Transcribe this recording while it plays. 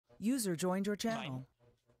User joined your channel.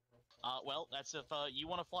 Well, that's if you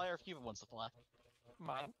want to fly or if Cuban wants to fly.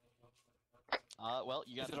 Mine. Well,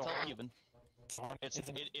 you have to tell Cuban.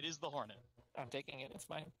 It is the Hornet. I'm taking it. It's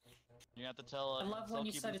mine. You have to tell. I love when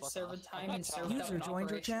you said it's server time and server User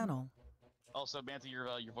joined your channel. Also, Manta, your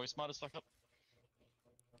voice mod is fucked up.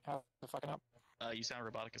 How the fucking up? You sound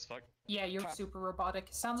robotic as fuck. Yeah, you're super robotic.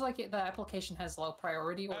 Sounds like the application has low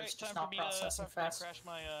priority, or it's just not processing fast. Crash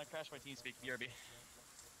my TeamSpeak BRB.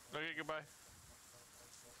 Okay, goodbye.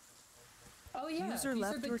 Oh yeah, User these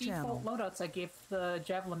left are the your default channel. loadouts I gave the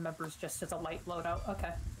Javelin members just as a light loadout.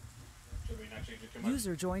 Okay. Should we not change it too much?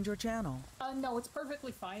 User joined your channel. No, it's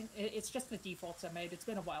perfectly fine. It's just the defaults I made. It's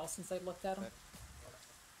been a while since I looked at them.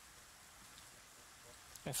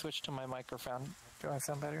 I switched to my microphone. Do I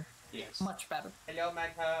sound better? Yes. Much better. Hello,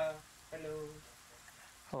 Manta. Hello.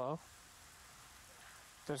 Hello?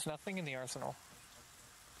 There's nothing in the arsenal.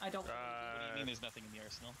 I don't. What do you mean there's nothing in the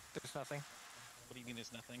arsenal? There's nothing. What do you mean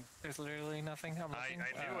there's nothing? There's literally nothing. I'm looking.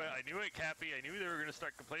 I knew it, Cappy. I knew they were going to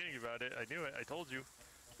start complaining about it. I knew it. I told you.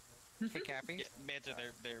 Hey, Cappy. Yeah, Manta,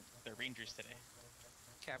 they're rangers today.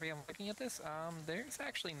 Cappy, I'm looking at this. There's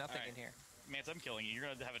actually nothing in here. Manta, I'm killing you. You're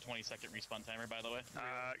going to have a 20-second respawn timer, by the way.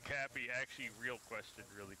 Cappy, actually, real question,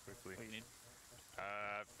 really quickly. What do you need?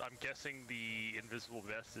 I'm guessing the invisible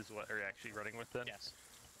vest is what they're actually running with then? Yes.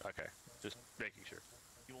 Okay, just making sure.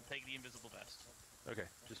 You will take the invisible vest. Okay,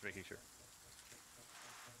 just making sure.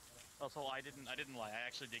 Also, I didn't lie. I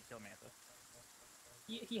actually did kill Manta.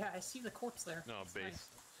 Yeah, I see the corpse there. No, It's base. nice.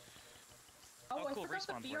 Oh, I cool, forgot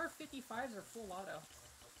the respawn BR-55s are full auto.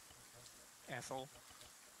 Asshole.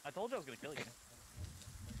 I told you I was going to kill you.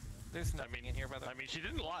 There's nothing in here, by the way. I mean, she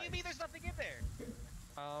didn't lie. What do you mean there's nothing in there?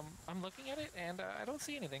 I'm looking at it, and I don't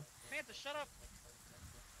see anything. Manta, shut up!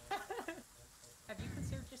 Have you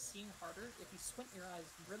considered just seeing harder? If you squint your eyes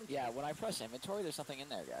really Yeah, when I press inventory, there's something in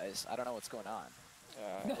there, guys. I don't know what's going on.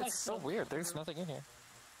 It's so weird. There's nothing in here.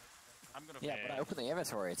 I'm gonna. Yeah, when I open the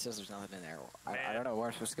inventory, it says there's nothing in there. I don't know where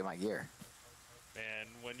I'm supposed to get my gear. Man,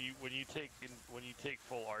 when you take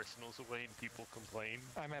full arsenals away and people complain,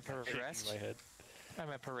 I'm at parade rest. My head. I'm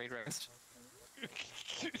at parade rest.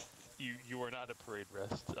 you are not at parade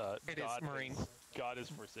rest. It is Marine. God is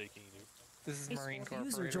forsaking you. This is Marine Corps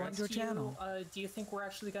User parade joined rest. your channel. Do you think we're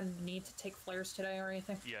actually going to need to take flares today or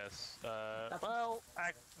anything? Yes. Well,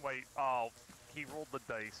 wait. Oh, he rolled the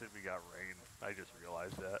dice and we got rain. I just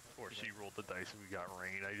realized that. Or she rolled the dice and we got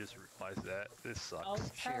rain. I just realized that. This sucks. I'll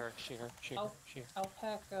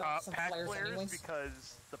pack some pack flares anyways.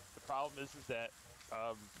 because the problem is that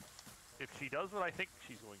if she does what I think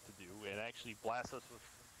she's going to do and actually blast us with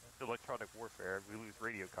electronic warfare and we lose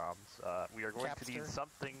radio comms, we are going to need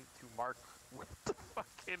something to mark what the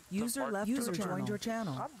fucking... User joined your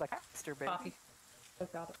channel. I'm the capster, baby. Copy. I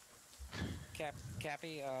got it.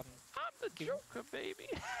 Cappy, I'm the Joker, baby.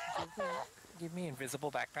 give me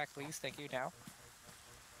invisible backpack, please. Thank you, now.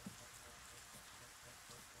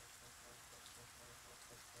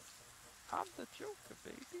 I'm the Joker,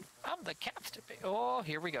 baby. I'm the capster, baby. Oh,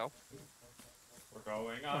 here we go. We're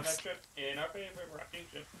going on that trip in our favorite rocking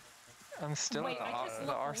ship. I'm still Wait, at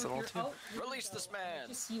the arsenal, too. Release this man! I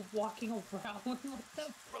just see you walking around with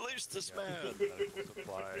them. Release this man!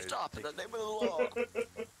 Supplies. Stop in the name of the law!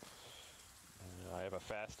 I have a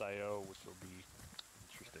fast IO, which will be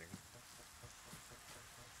interesting.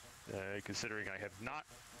 Considering I have not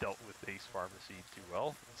dealt with Ace Pharmacy too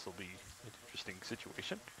well, this will be an interesting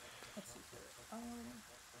situation. Let's see here.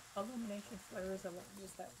 Illumination flares, I won't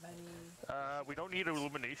use that many. We don't need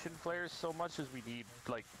illumination flares so much as we need,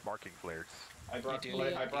 like, marking flares. I'm bringing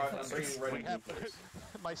red flares.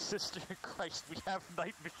 My sister, Christ, we have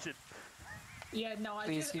night vision. Yeah, no,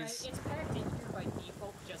 it's packed in here by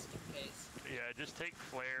default just in case. Yeah, just take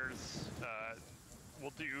flares.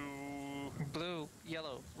 We'll do... Blue,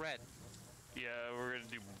 yellow, red. Yeah, we're gonna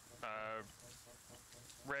do,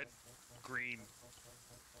 red, green.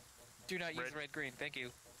 Do not use red, green, thank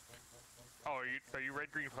you. Oh, are you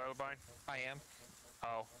red, green, Firebind? I am.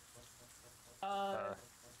 Oh. I'll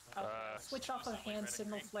switch off of hand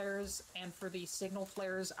signal flares, and for the signal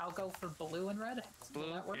flares, I'll go for blue and red. Blue,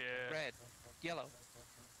 yeah. red, yellow.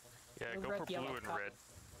 Yeah, Blue, go red, for blue yellow, and copy. red.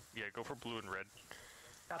 Yeah, go for blue and red.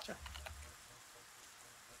 Gotcha.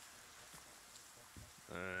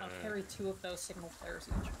 I'll carry 2 of those signal flares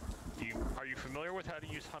each. Are you familiar with how to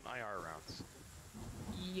use Hunt IR rounds?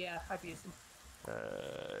 Yeah, I've used them.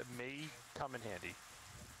 May come in handy.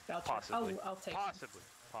 Gotcha. Possibly. I'll take Possibly.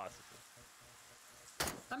 them.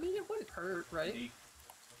 I mean, it wouldn't hurt, right? Who's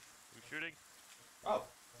shooting? Oh.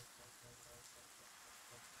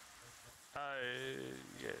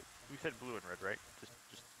 Yeah, we said blue and red, right?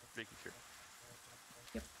 Just making sure.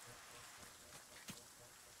 Yep.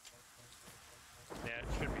 Yeah, it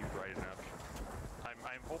should be bright enough.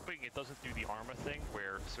 I'm hoping it doesn't do the Arma thing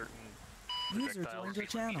where certain User projectiles joined your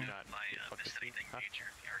channel. do not missed anything major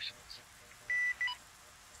in the arsenals.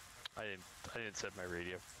 I didn't set my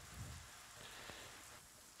radio.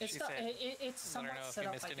 It's She not, said, it's I don't somewhat know if set you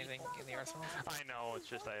up missed by anything default. in the arsenal. I know, it's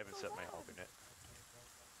just I haven't set my alternate.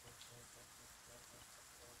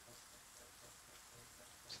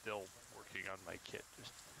 Still working on my kit.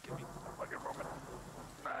 Just give me a fucking moment.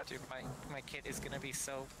 Dude, my kit is gonna be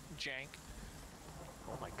so jank.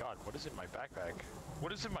 Oh my god, what is in my backpack?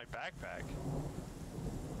 What is in my backpack?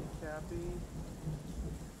 Cappy.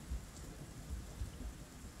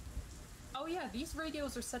 Oh yeah, these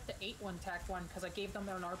radios are set to 8-1 TAC-1 because I gave them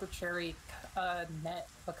an arbitrary net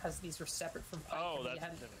because these are separate from Pike. Oh, and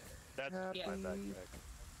that's Yeah. my backpack.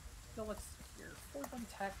 So let's see here, 4-1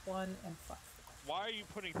 TAC-1 and 5. Why are you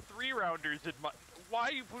putting 3-rounders in my... Why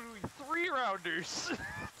are you putting 3-rounders?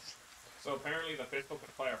 So apparently the pistol can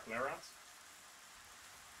fire flare rounds?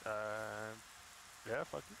 Yeah,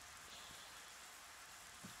 fuck it.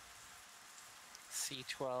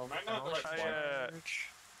 C12. Might not the right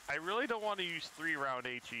I really don't want to use 3-round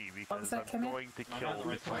HE because that, I'm Kenneth? going to Might kill not the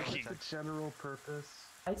right fucking... The general purpose.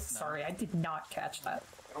 Sorry, I did not catch that.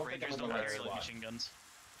 I don't think I'm Raiders in the don't right carry slot. machine guns.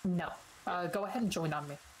 No. Go ahead and join on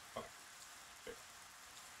me.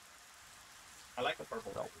 I like the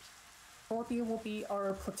purple papers. 4 of you will be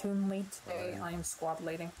our platoon lead today. I am squad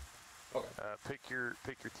leading. Okay. Pick your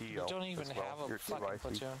TL. You don't even as well, have your a fucking TYC.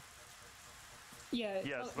 platoon. Yeah.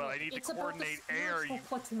 Yes, look, but I look, need to it's about the coordinate air, spiritual you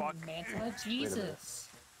platoon, fuck. Manta. Jesus.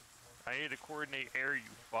 I need to coordinate air, you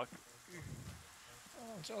fuck.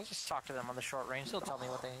 I'll just talk to them on the short range. They'll tell me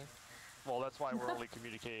what they need. Well, that's why we're only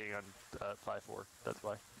communicating on 5-4. That's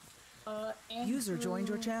why. User joined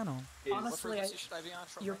your channel. Honestly, What frequency should I be on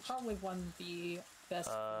short you're range? probably one of the best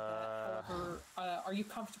for that. However, are you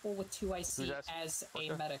comfortable with 2IC Who's asking? as a Okay.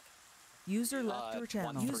 medic? User left your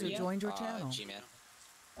channel. User joined your channel. G-Man.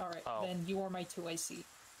 Alright, Oh. then you are my 2IC.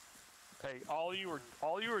 Hey, all you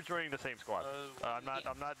are joining the same squad. I'm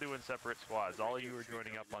not doing separate squads. All you are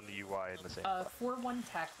joining up on the UI in the same. 4-1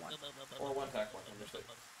 TAC-1. Or one tack one, understood.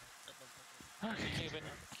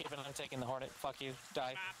 Keep it, I'm taking the Hornet. Fuck you.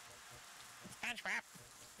 Die.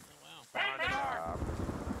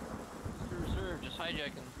 Sir, just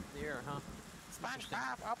hijacking the air, huh?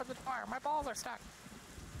 SpongeBob, open the door. My balls are stuck.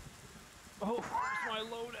 Oh, where's my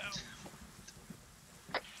loadout?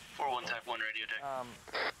 4-1 type 1 radio deck.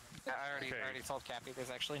 I already Okay. told Cappy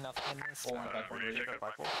there's actually nothing in this. Radio check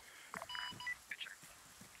 5-4.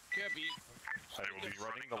 Cappy. I will be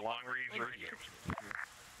running the long range radio.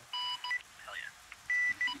 Hell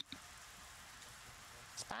yeah.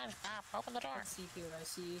 SpongeBob, open the door. Let's see here, I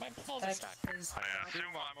see My balls are text stuck. is... I assume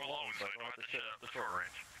I'm alone, so I don't have to shit up the short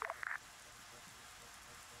range.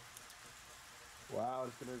 Wow,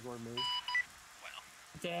 it's gonna ignore me.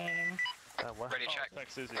 Dang. What? Ready, check.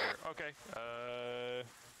 Text is in here. Okay.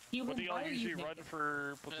 Human, What do y'all why are you usually run naked?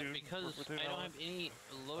 for platoon? Because for platoon I don't element? have any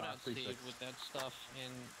loadout please saved fix. with that stuff,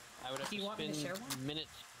 and I would have Do you to want me to share spend one?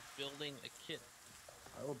 minutes building a kit.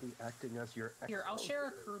 I will be acting as your Here, I'll echo. share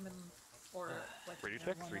a crewman or like Radio you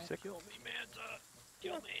know, check one 3-6. Kill me, Manta.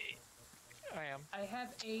 Kill me. I am. I have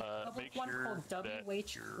a public make one sure called that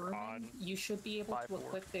WH you're crewman. on You should be able to 5-4.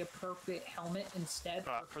 equip the appropriate helmet instead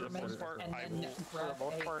For the crewman, most part, and I then will. For grab the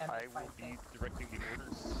most a part, I will M5 be directing the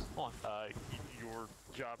orders. Hold Your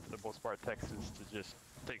job for the most part, Tex, is to just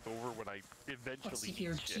take over when I eventually Let's see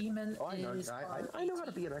here. need shit. G-Man Oh, I know, is I know how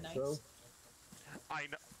to be an nice. XO. I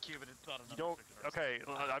know. You don't. Okay,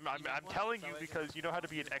 I'm telling you because you know how to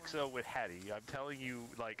be an XO with Hattie. I'm telling you,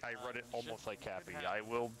 like, I run it almost like Cappy. I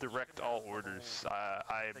will direct all orders.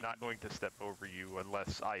 I am not going to step over you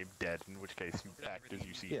unless I am dead, in which case you act as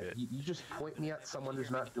you see Yeah, fit. you just point me at someone who's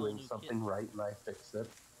not doing something right and I fix it.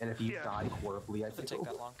 And if you Yeah. die horribly, I Doesn't think,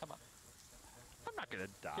 take that long. Come on. I'm not gonna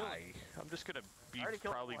die. I'm just gonna be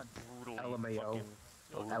probably brutally LMAO.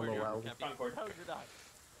 fucking LOL. Concord.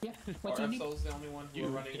 Yeah. What do you need? RSO's the only one who are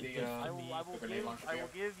running the grenade launcher here.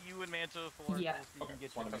 give you and Manta for Yeah. you can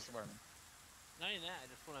get your customer. Not even that, I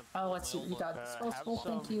just want to. Oh, let's see. You got disposable.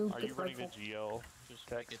 Thank you. Are Good you running a rifle. GL?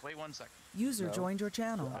 Tex? Wait 1 second. User No. joined your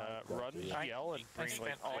channel. Run GL and bring like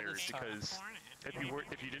spent all players this time. because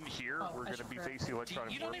if you didn't hear, Oh, we're I gonna should be grab facing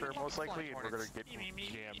electronic You don't even warfare most have likely, and we're gonna flying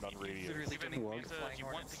get jammed on radio. Literally Steven, didn't Well, Manta, flying if you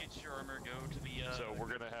want hornets. to get your armor, go to the. So we're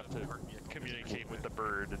gonna have to communicate with the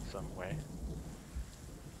bird in some way.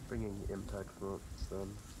 bringing impact votes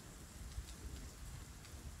then.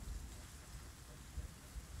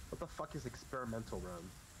 What the fuck is experimental round?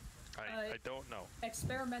 I don't know.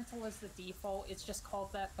 Experimental is the default. It's just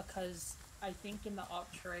called that because I think in the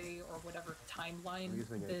op tray or whatever timeline,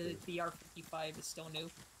 the R55 is still new.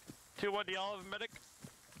 2-1, do y'all have a medic?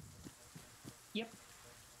 Yep.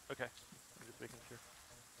 Okay, I'm just making sure.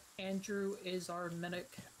 Andrew is our medic.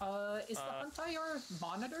 Is the Hunt-IR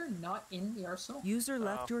monitor not in the arsenal? User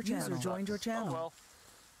left your channel. User joined your channel. Oh, well.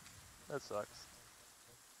 That sucks.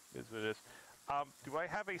 Is what it is. Do I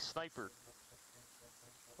have a sniper?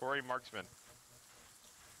 Or a marksman?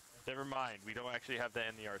 Never mind, we don't actually have that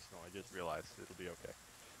in the arsenal. I just realized it'll be okay.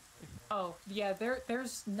 Oh, yeah,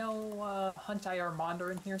 there's no Hunt-IR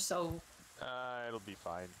monitor in here, so... It'll be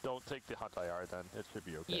fine. Don't take the Hunt-IR then. It should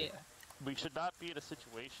be okay. Yeah. We should not be in a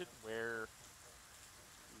situation where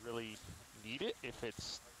we really need it if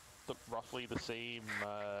it's roughly the same,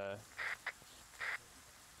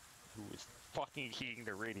 who is fucking keying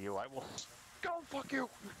the radio. I will... Go, fuck you!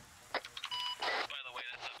 By the way,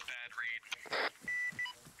 that's a bad read.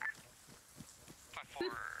 5-4,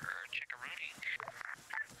 Chickaroonie.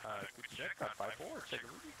 Good check on 5-4,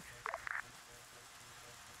 Chickaroonie.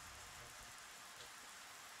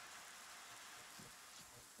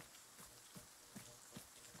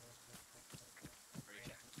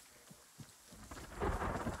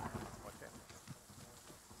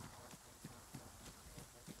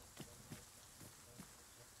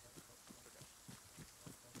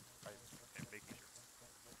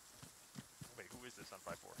 On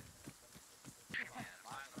 5-4.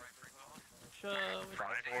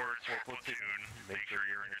 Platoon. Make sure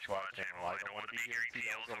you're in your squad channel. I don't want to be here in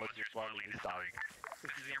TLs unless your squad lead is dying.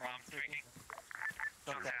 This is your mom speaking.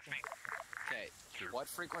 Don't ask me. Okay, what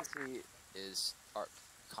frequency is our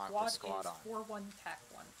Squad squad on? 4-1 TAC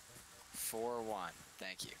 1. 4-1,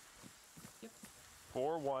 thank you. Yep.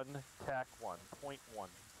 4-1 TAC 1. .1.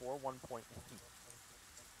 4-1.1.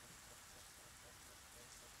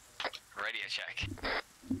 Radio check.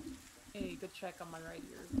 Hey, good check on my right.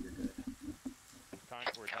 You're good.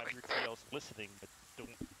 Concord, have your TLs listening, but don't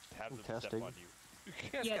have them step on you.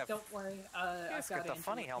 Yeah, don't worry. I've got the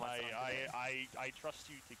funny helmet. I trust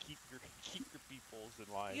you to keep your peoples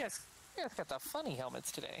in line. Yes, you guys got the funny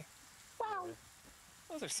helmets today. Wow.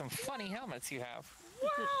 Those are some funny helmets you have.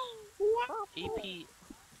 Wow. AP.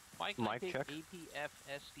 Mic check.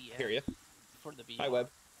 APFSDF. Hear you. For the BR. Hi, Web.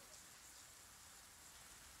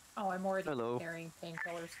 Oh, I'm already Hello. carrying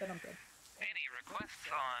painkillers, but I'm good. Any requests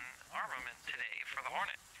on armament today for the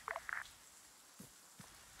Hornet?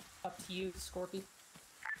 Up to you, Scorpy.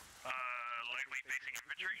 Lightweight basic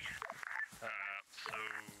infantry. So...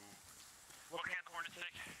 What can the Hornet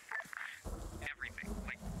take? Everything.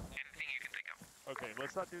 Like, anything you can think of. Okay,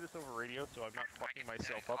 let's not do this over radio, so I'm not fucking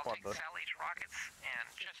myself up on the... I'll take Sally's rockets, and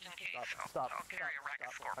just in case, Stop. I'll carry a rack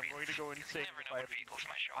of Scorpions. I'm going to go insane You never if know I when vehicles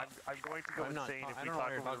might show up. I'm going to go I'm not- insane if I we don't know talk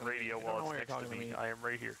why you're over the talking to me. radio I don't while know why it's you're next to talking to me. me. I am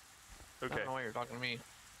right here. I Okay. don't know why you're talking to me.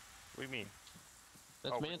 What do you mean?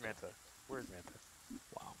 That's oh, Manta. Manta. Where's Manta?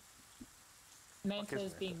 Wow. Manta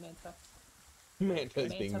is is being Manta. Manta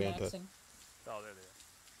is being Manta. Maxing. Oh, there they are.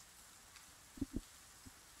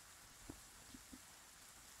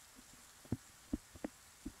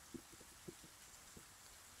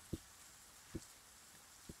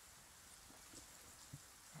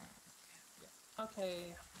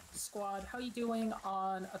 Okay, squad, how you doing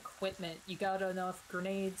on equipment? You got enough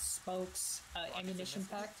grenades, smokes, ammunition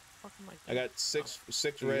packed? I got six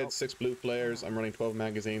red, 6 blue flares. I'm running 12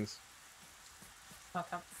 magazines.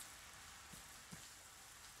 Okay.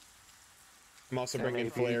 I'm also bringing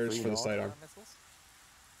flares for the sidearm.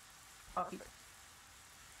 Copy.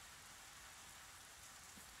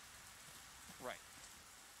 Right.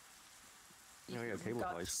 Yeah, we got We've cable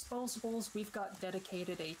got ties. disposables, we've got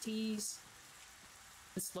dedicated ATs.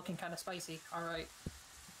 It's looking kind of spicy. Alright.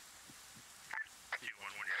 You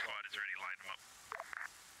want when your squad is ready, line them up.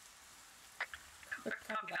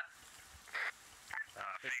 Copy that.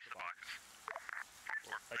 Face the boxes.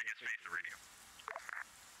 Or, I guess, face the radio.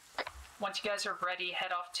 Once you guys are ready,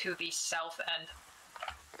 head off to the south end.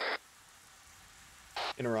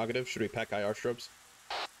 Interrogative, should we pack IR strobes?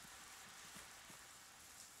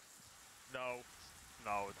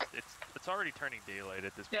 No, it's already turning daylight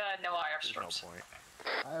at this point. Yeah, no IR There's strobes. no point.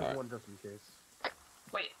 I have one just in case.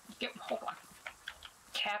 Wait, hold on.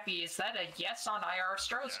 Cappy, is that a yes on IR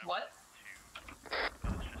strobes? Yeah. What?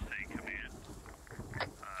 Let's just say command.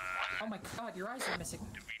 Oh my god, your eyes are missing.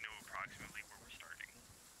 Do we know approximately where we're starting?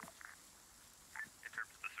 In terms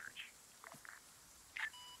of the search?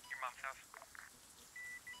 Your mom's house?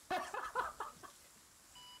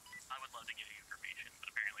 I would love to give you information, but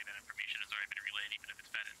apparently that information has already been relayed, even if it's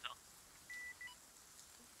bad intel.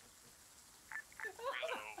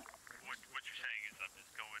 So, what you're saying is I'm just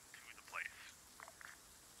going to the place.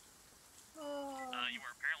 You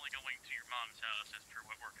are apparently going to your mom's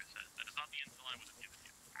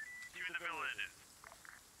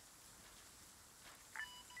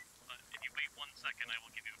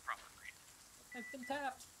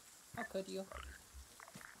tapped. How could you?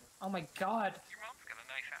 Oh my god. Your mom's got a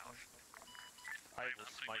nice house. I will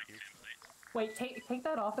smite you. Wait, take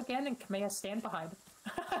that off again, and may I stand behind?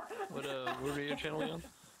 What radio channel are you on?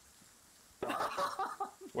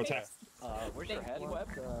 What's that? Where's your head, Web?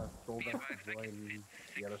 Told us to join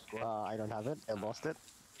the other squad. I don't have it. I lost it.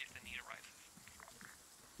 If the need arises.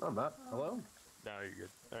 No, I'm not. Hello? No, you're good.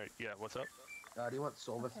 Alright, yeah, what's up? Do you want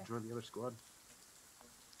Solvis to join the other squad?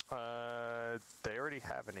 They already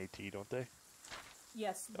have an AT, don't they?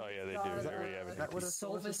 Yes. Oh yeah, they do. They already have an AT.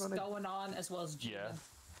 Solvis going on as well as G. Yeah.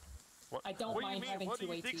 What? I don't what mind do you mean? having What two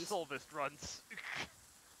do you think ATs. Solvis runs?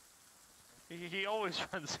 he always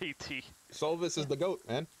runs AT. Solvis is the goat,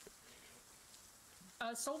 man.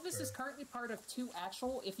 Solvis is currently part of 2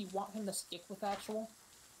 actual, if you want him to stick with actual.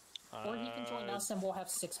 Or he can join us and we'll have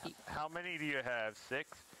 6 people. How many do you have? 6?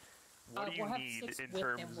 What do you we'll have need 6 in with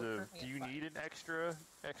terms him. We're of? currently Do at you 5. need an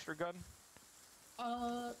extra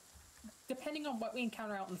gun? Depending on what we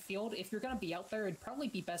encounter out in the field, if you're going to be out there, it'd probably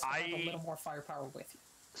be best to have a little more firepower with you.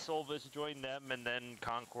 Solvis join them, and then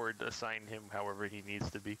Concord assign him however he needs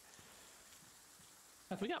to be.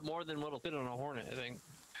 We got more than what'll fit on a Hornet, I think.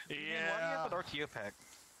 Why do you have an RTO pack?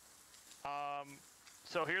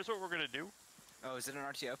 So here's what we're gonna do. Oh, is it an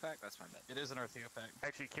RTO pack? That's my bad. It is an RTO pack.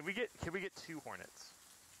 Actually, can we get 2 Hornets?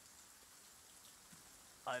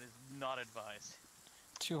 That is not advised.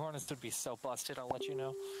 2 Hornets would be so busted, I'll let you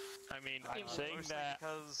know. I mean, I'm saying that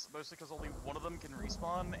mostly because only one of them can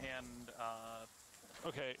respawn, and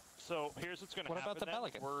Okay, so here's what's gonna What happen. about the then.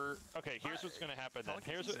 Pelican? Okay, here's what's gonna happen then.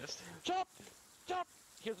 Here's what. exist. Chop!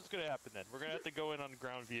 Here's what's gonna happen then. We're gonna have to go in on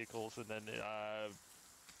ground vehicles, and then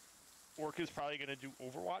Orca's probably gonna do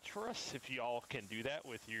Overwatch for us if y'all can do that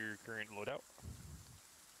with your current loadout.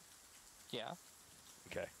 Yeah.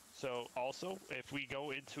 Okay. So also, if we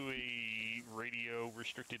go into a radio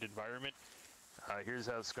restricted environment, here's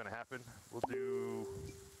how it's gonna happen. We'll do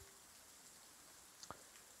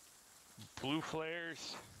blue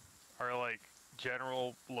flares are like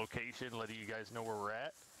general location, letting you guys know where we're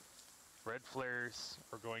at. Red flares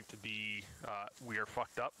are going to be we are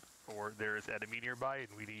fucked up, or there is enemy nearby, and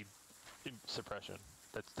we need suppression.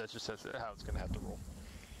 That's just how it's gonna have to roll.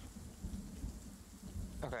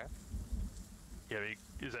 Okay. Yeah,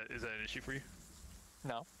 is that an issue for you?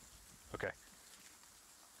 No. Okay.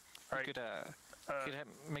 You Alright. could,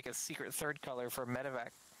 make a secret third color for medevac.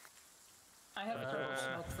 I have purple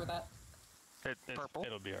smoke for that. Purple?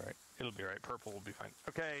 It'll be alright. It'll be alright. Purple will be fine.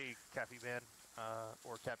 Okay, Cappy Man,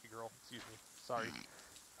 or Cappy Girl, excuse me. Sorry.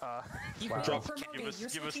 You Wow. got Drop- promoted. give us You're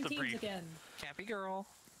the switching teams brief. again. Cappy girl.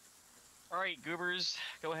 Alright, goobers,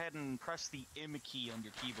 go ahead and press the M key on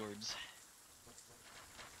your keyboards.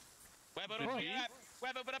 Web, open up your map!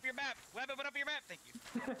 Web, open up your map! Web, open up your map! Thank you.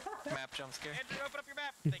 Map jump scare. Andrew, open up your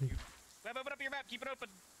map! Thank you. Web, open up your map! Keep it open!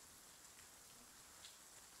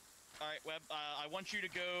 Alright, Web, I want you to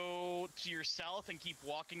go to your south and keep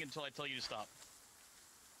walking until I tell you to stop.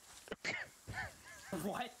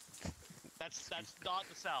 What? That's not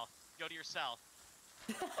the south. Go to your south.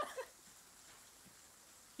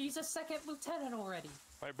 He's a 2nd lieutenant already.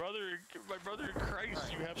 My brother in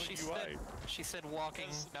Christ, you have She a UI. said, she said walking,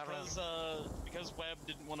 not running. Because Web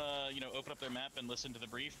didn't want to, open up their map and listen to the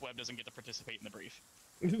brief, Web doesn't get to participate in the brief.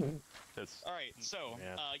 That's Alright, so,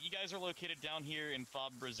 Yeah. you guys are located down here in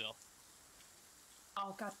FOB, Brazil.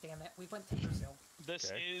 Oh god damn it! We went to Brazil. This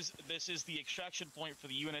Okay. is the extraction point for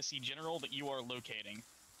the UNSC General that you are locating.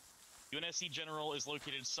 UNSC General is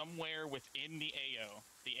located somewhere within the AO.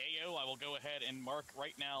 The AO I will go ahead and mark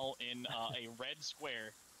right now in a red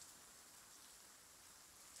square.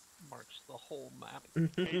 Marks the whole map.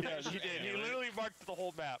 He does. He did. He literally marked the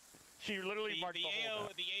whole map. She literally marked the whole AO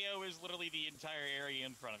map. the AO is literally the entire area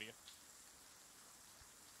in front of you.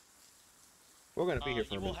 We're gonna be here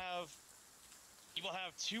for a You will minute.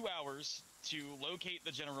 have 2 hours to locate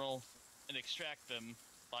the general and extract them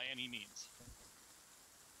by any means.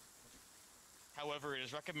 However, it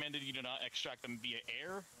is recommended you do not extract them via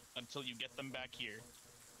air until you get them back here.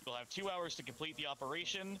 You'll have 2 hours to complete the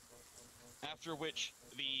operation, after which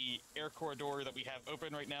the air corridor that we have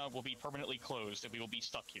open right now will be permanently closed and we will be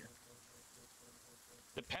stuck here.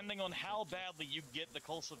 Depending on how badly you get the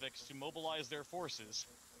koslevics to mobilize their forces,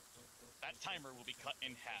 that timer will be cut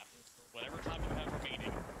in half. Whatever time you have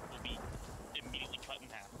remaining will be immediately cut in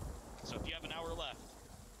half. So if you have an hour left,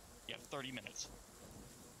 you have 30 minutes.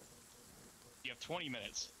 You have 20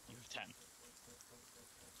 minutes, you have 10.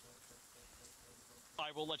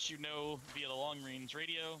 I will let you know via the long-range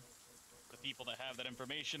radio, the people that have that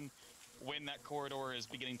information, when that corridor is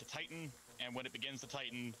beginning to tighten, and when it begins to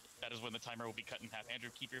tighten, that is when the timer will be cut in half.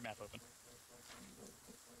 Andrew, keep your map open.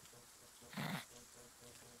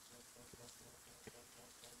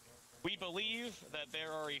 We believe that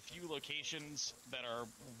there are a few locations that are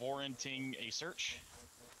warranting a search.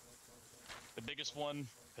 The biggest one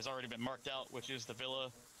has already been marked out, which is the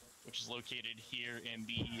villa, which is located here in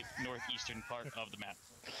the northeastern part of the map.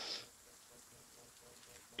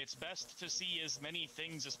 It's best to see as many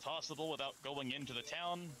things as possible without going into the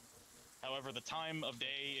town. However, the time of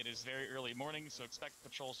day, it is very early morning, so expect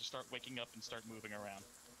patrols to start waking up and start moving around.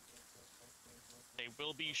 They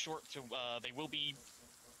will be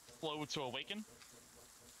slow to awaken,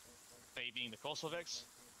 they being the koslevics,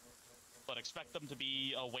 but expect them to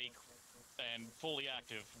be awake and fully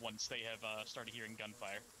active once they have started hearing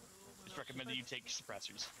gunfire. It's recommended you take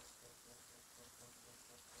suppressors.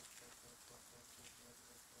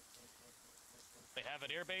 They have an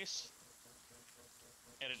airbase,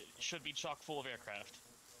 and it should be chock full of aircraft.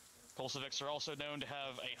 Koslevics are also known to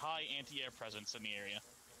have a high anti-air presence in the area,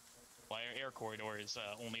 while our air corridor is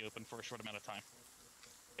only open for a short amount of time.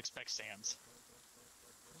 Expect SAMs.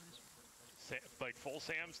 Like full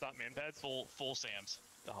SAMs, not man-pads? Full SAMs.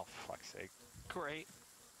 Oh, fuck's sake. Great.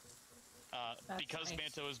 Because nice.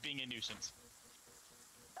 Manto is being a nuisance.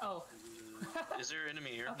 Oh. Is there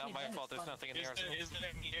enemy here? Not my fault, there's nothing in the arsenal. Is there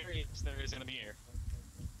enemy air? Yes, there is enemy air.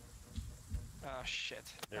 Oh, shit.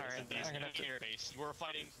 There's Alright, an I'm gonna have to... air base. We're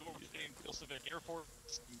fighting Koslevic Air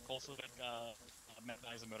Force and Koslevic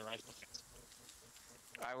mechanized and motorized planes.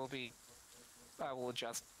 I will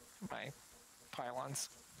adjust my pylons.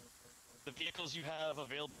 The vehicles you have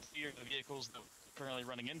available here are the vehicles that we're currently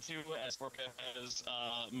running into, as Orca has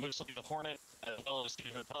mostly the Hornet, as well as the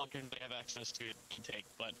Pelican. They have access to it to take,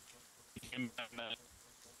 but you can imagine that,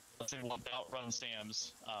 let's say, we'll outrun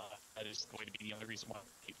SAMs, that is going to be the only reason why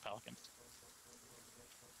we keep Pelicans.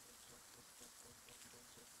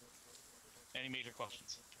 Any major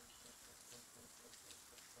questions?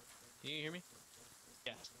 Can you hear me?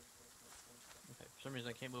 Yes. Okay, for some reason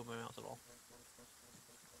I can't move my mouse at all.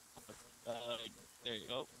 There you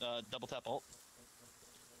go. Double tap Alt.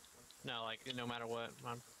 No, like, no matter what.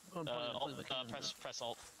 Press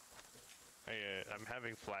Alt. Hey, I'm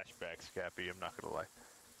having flashbacks, Cappy, I'm not gonna lie.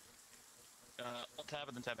 Alt tab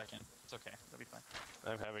and then tab back in. It's okay. That'll be fine.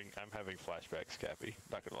 I'm having flashbacks, Cappy,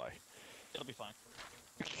 not gonna lie. It'll be fine.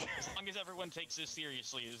 As long as everyone takes this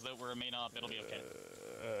seriously as though we're a main op, it'll be okay.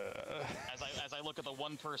 As I look at the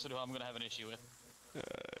one person who I'm gonna have an issue with.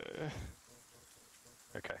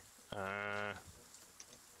 Okay.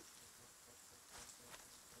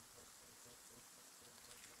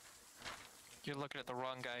 You're looking at the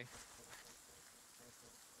wrong guy.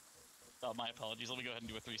 Oh, my apologies. Let me go ahead and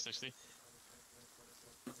do a 360.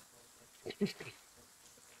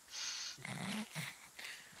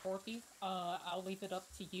 Orky, I'll leave it up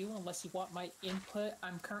to you unless you want my input.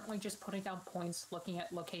 I'm currently just putting down points, looking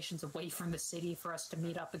at locations away from the city for us to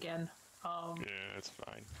meet up again. Yeah, that's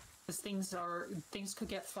fine. Because things could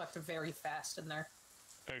get fucked very fast in there.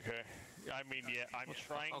 Okay. I mean, yeah, I'm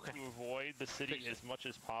trying to avoid the city as much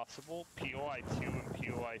as possible. POI 2 and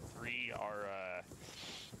POI 3 are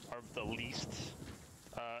the least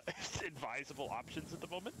advisable options at the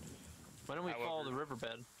moment. Why don't we follow the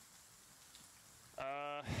riverbed?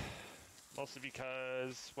 Mostly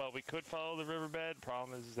because, well, we could follow the riverbed.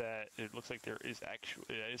 Problem is that it looks like there is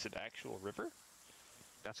an actual river.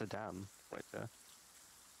 That's a dam right there.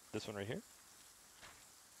 This one right here?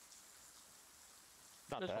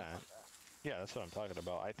 Not that. Yeah, that's what I'm talking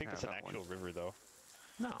about. I think it's an actual river, though.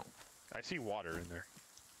 No. I see water in there.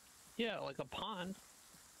 Yeah, like a pond.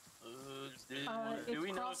 Do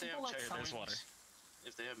we know if they have There's water.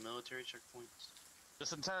 If they have military checkpoints?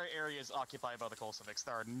 This entire area is occupied by the Koslevics.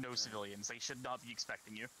 There are no civilians. They should not be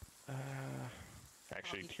expecting you.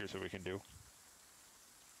 Actually, here's what we can do.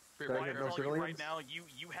 Right now,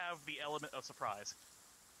 you have the element of surprise.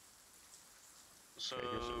 So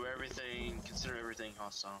consider everything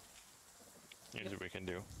hostile. Here's what we can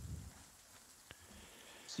do.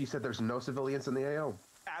 So you said there's no civilians in the AO?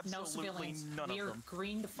 Absolutely no civilians. None We of are them.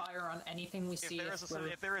 green to fire on anything we see.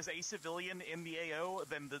 If there is a civilian in the AO,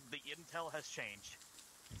 then the intel has changed.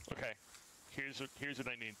 Okay, here's what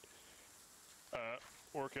I need.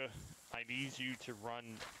 Orca, I need you to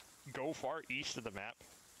go far east of the map.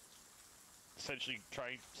 Essentially, try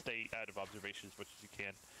and stay out of observation as much as you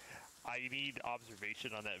can. I need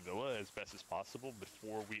observation on that villa as best as possible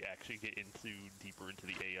before we actually get deeper into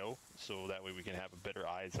the AO, so that way we can have a better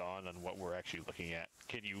eyes on what we're actually looking at.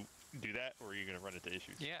 Can you do that, or are you going to run into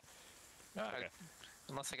issues? Yeah. Okay.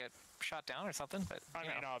 Unless I get shot down or something, but I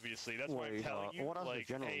mean, obviously, that's why I'm telling you. What does the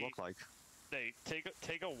general hey, look like? Hey,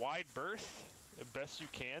 take a wide berth, the best you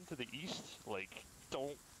can to the east. Like,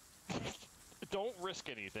 don't risk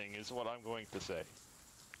anything, is what I'm going to say.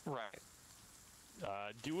 Right.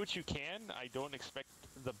 Do what you can. I don't expect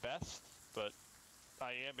the best, but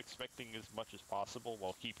I am expecting as much as possible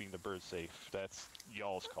while keeping the birds safe. That's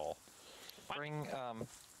y'all's call. Bring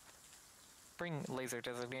laser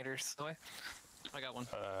designators away. I got one.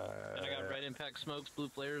 And I got red impact smokes, blue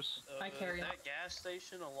flares. I carry that gas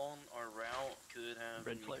station along our route could have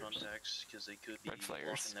red enemy contacts because they could be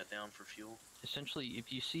locking that down for fuel. Essentially,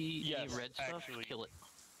 if you see any red stuff, kill it.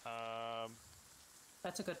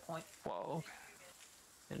 That's a good point. Whoa.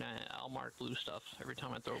 And I'll mark blue stuff every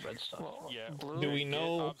time I throw red stuff. Well, yeah. Do we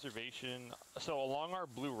know observation? So along our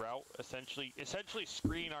blue route, essentially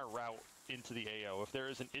screen our route into the AO. If there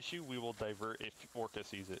is an issue, we will divert if Orca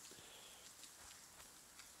sees it.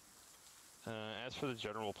 As for the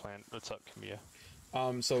general plan, what's up, Camilla?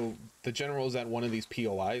 So the general is at one of these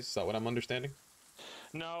POIs. Is that what I'm understanding?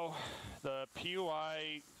 No, the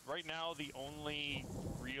POI right now, the only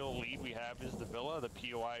real lead we have is the villa. The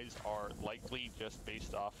POIs are likely just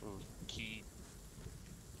based off of key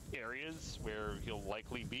areas where he'll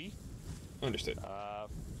likely be. Understood.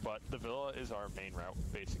 But the villa is our main route,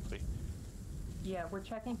 basically. Yeah, we're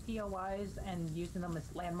checking POIs and using them as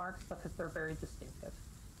landmarks because they're very distinctive.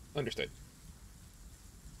 Understood.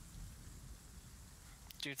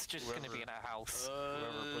 Dude's just gonna be in a house.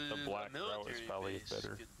 Whoever put the black route is probably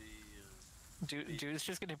better. Dude's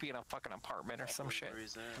just gonna be in a fucking apartment or some shit.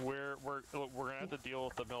 We're gonna have to deal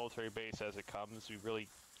with the military base as it comes. We really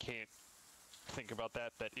can't think about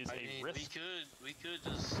that. That is a risk. We could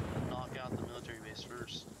just knock out the military base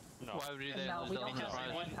first. No. Why would we do that? No, we don't Because have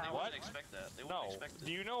they wouldn't What? expect that. They wouldn't expect it.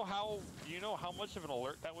 Do you know how much of an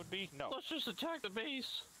alert that would be? No. Let's just attack the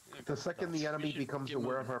base. The second the enemy becomes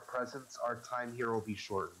aware of our presence, our time here will be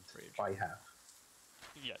shortened by half.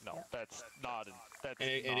 Yeah, no, that's not. That's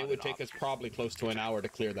And not it would an take us option. probably close to an hour to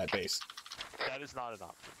clear that base. That is not an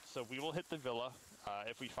option. So we will hit the villa.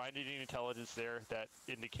 If we find any intelligence there that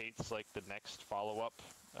indicates like the next follow-up,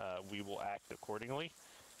 we will act accordingly.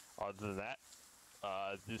 Other than that,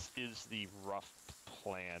 this is the rough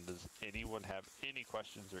plan. Does anyone have any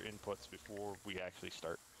questions or inputs before we actually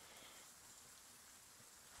start?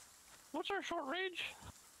 What's our short range?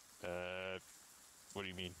 What do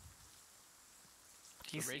you mean?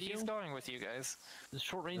 He's going with you guys. The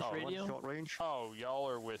short range Oh, radio? Short range? Oh, y'all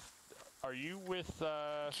are with... Are you with,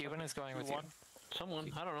 Cuban is going with you.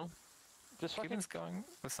 Someone, I don't know. Just fucking... Cuban's going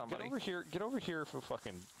with somebody. Get over here for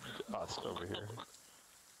fucking us over here.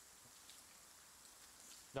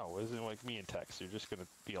 No, it isn't like me and Tex. You're just gonna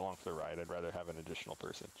be along for the ride. I'd rather have an additional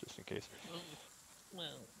person, just in case.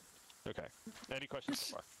 Well... Okay. Any questions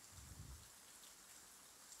so far?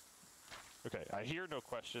 Okay, I hear no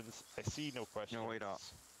questions. I see no questions. No, wait up.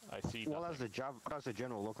 I see What nothing. does the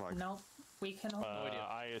general look like? No, we can hold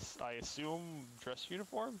I assume dress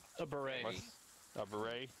uniform? A beret. A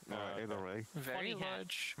beret? Either way. Very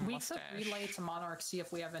large We mustache. could relay to Monarch, see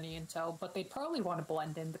if we have any intel, but they'd probably want to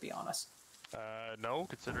blend in, to be honest. No,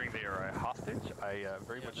 considering they are a hostage, I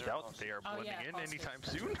very much doubt that they are Oh, blending yeah, in hostage. anytime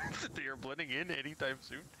soon. That they are blending in anytime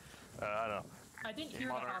soon. I don't know. I didn't hear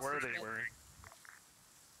the Monarch, what are hostage they bit. wearing?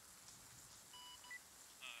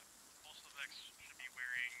 Koslevic should be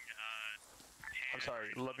wearing, I'm sorry,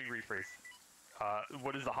 let me rephrase.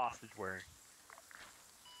 What is the hostage wearing?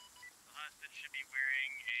 the hostage should be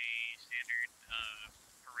wearing a standard,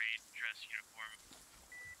 parade dress uniform.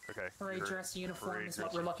 Okay. Parade your dress uniform parade is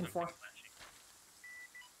what dress we're looking for.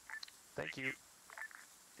 Thank you.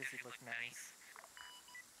 Does he look nice?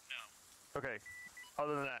 Okay.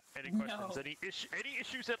 Other than that, any No. questions? Any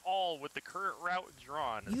issues at all with the current route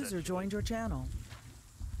drawn? User essentially? joined your channel.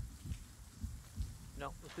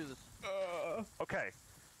 No, let's do this. Okay.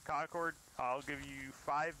 Concord, I'll give you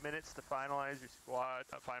 5 minutes to finalize your squad,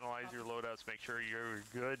 finalize your loadouts, make sure you're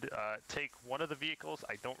good. Take one of the vehicles.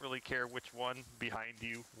 I don't really care which one behind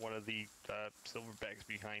you. One of the silverbacks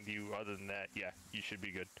behind you. Other than that, yeah, you should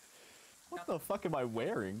be good. What the fuck am I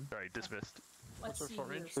wearing? All right, dismissed. Let's see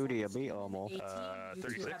here. Booty a bit almost. 18, you two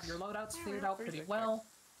 36. have your loadouts figured out pretty well.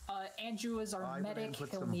 Andrew is our I went medic. and put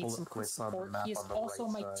He'll some need bullet some quick points on the support. map He is on the also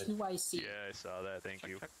right my side. 2IC. Yeah, I saw that. Thank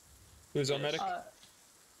you. Who's our medic?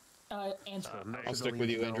 Andrew. I'll stick with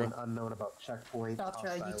you, Andrew. Unknown about checkpoints.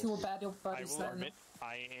 Gotcha, you two are battle I buddies will then. admit,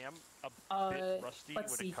 I am a bit rusty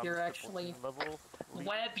let's when see it comes here, to actually. level.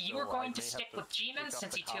 Webb, you were so I going may to have stick with G-Man pick up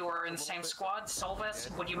since the you two conflict are a in the little same bit. squad.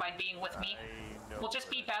 Solvis, would you mind being with me? We'll just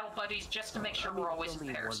be battle buddies just to make sure we're always in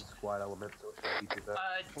Only one pairs. squad element, so it should be too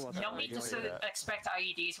bad. No need to expect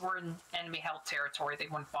IEDs. We're in enemy held territory. They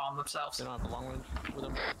wouldn't bomb themselves. They don't have a long range with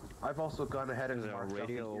them. I've also gone ahead and Is there a marked out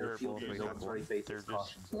radio the airfield or zones very basic They're just,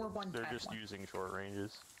 cautions. Or one they're tag just one. using short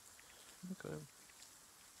ranges. Okay.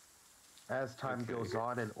 As time goes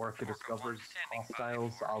on and Orca discovers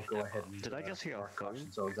hostiles, I'll go ahead and Did I just hear a phone?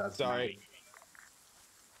 zones as Sorry.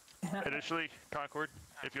 Additionally, Concord,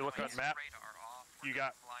 if you look on map, you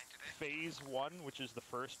got phase 1, which is the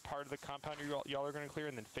first part of the compound y'all are going to clear,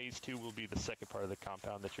 and then phase 2 will be the second part of the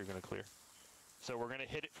compound that you're going to clear. So we're going to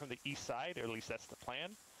hit it from the east side, or at least that's the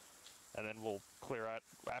plan, and then we'll clear out,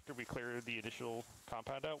 after we clear the initial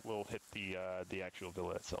compound out, we'll hit the actual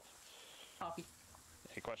villa itself. Copy.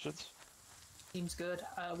 Any questions? Seems good.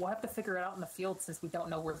 We'll have to figure it out in the field since we don't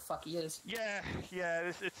know where the fuck he is. Yeah,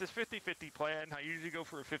 it's this 50-50 plan. I usually go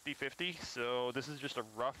for a 50-50, so this is just a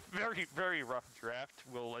rough, very, very rough draft.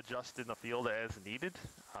 We'll adjust in the field as needed.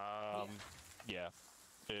 Yeah.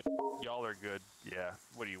 If y'all are good, yeah.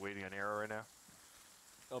 What are you, waiting on arrow right now?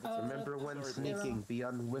 Remember when sneaking, be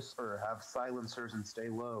on whisper, have silencers and stay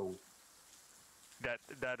low.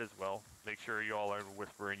 That as well. Make sure you all are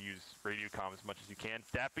whisper and use radio comm as much as you can.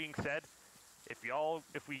 That being said,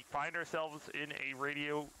 if we find ourselves in a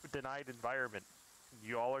radio denied environment,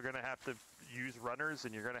 you all are gonna have to use runners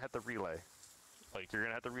and you're gonna have to relay. Like, you're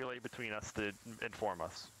gonna have to relay between us to inform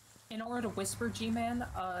us. In order to whisper, G-Man,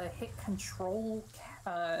 hit Control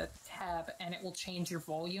Tab and it will change your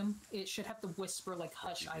volume. It should have the whisper, like,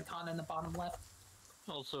 hush icon in the bottom left.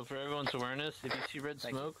 Also, for everyone's awareness, if you see red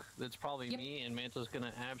smoke, that's probably me, and Manto's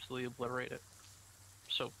gonna absolutely obliterate it.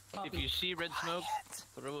 So, if you see red smoke,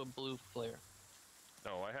 throw a blue flare.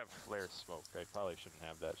 No, I have flare smoke. I probably shouldn't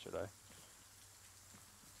have that, should I?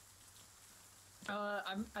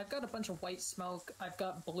 I've got a bunch of white smoke. I've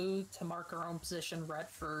got blue to mark our own position, red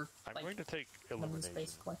for, I'm going to take illumination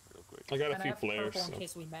basically. real quick. I got a And few I have flares. purple in So.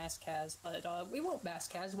 case we mass cas, but we won't mass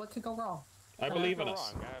cas. What could go wrong? I believe in Go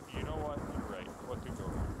us. wrong. You know what? You're right. What could go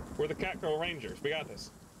wrong? We're the Catgirl Rangers. We got this.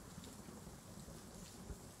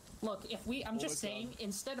 Look, I'm just saying,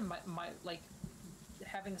 instead of my like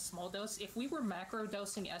having a small dose, if we were macro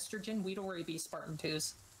dosing estrogen, we'd already be Spartan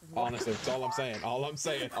 2s. Honestly, that's all I'm saying. All I'm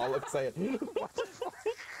saying. What?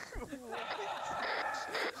 What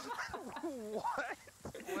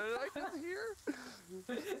did I just hear?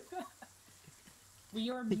 We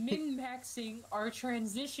are min-maxing our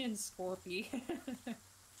transition, Scorpy.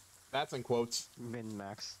 That's in quotes.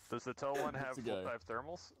 Min-max. Does the toe one have full 5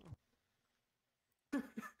 thermals?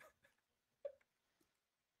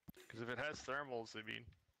 Because if it has thermals, I mean...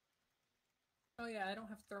 Oh yeah, I don't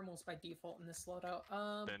have thermals by default in this loadout.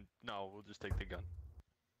 Then, no, we'll just take the gun.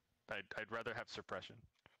 I'd rather have suppression.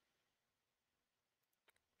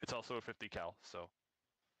 It's also a 50 cal, so...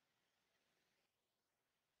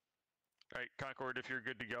 Alright, Concord, if you're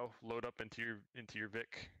good to go, load up into your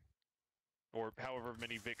Vic. Or however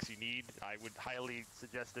many Vics you need. I would highly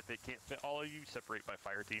suggest if it can't fit all of you, separate by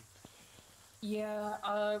fire team.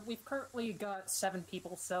 Yeah, we've currently got 7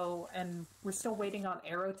 people, and we're still waiting on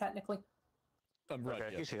Arrow, technically. I'm right Okay.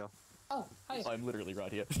 here. He's here. Oh, hi. I'm literally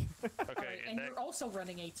right here. Okay, And you're also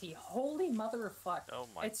running AT. Holy mother of fuck. Oh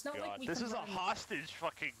my It's not god. like we This can is a run- hostage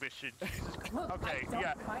fucking mission. Look, Okay, I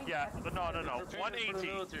don't mind yeah. having- No. Prepare One for the AT.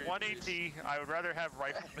 military, One please. AT. I would rather have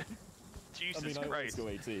riflemen. Jesus I mean, I always Christ. go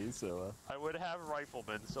AT, so... I would have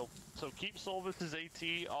riflemen. So keep Solvis as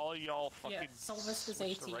AT. All y'all fucking. Yeah, Solvis is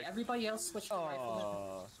switch to AT. rifle. Everybody else switch to rifleman.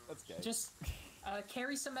 Aw, that's gay. Just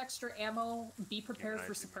carry some extra ammo. Be prepared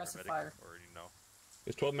for Humanizing suppressive paramedic, fire. Already know.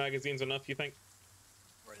 Is 12 magazines enough, you think?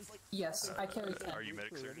 Yes, I carry 10. Are you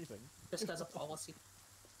medics or anything? Just as a policy.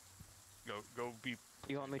 Go be.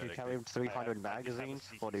 You want me to medic. carry 300 I have a magazines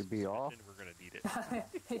CC for the BR? suspicion We're gonna need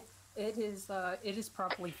it. It is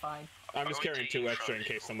probably fine. I'm just carrying 2 extra in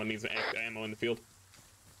case someone needs ammo in the field.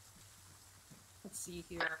 Let's see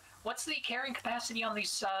here. What's the carrying capacity on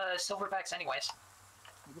these silverbacks anyways?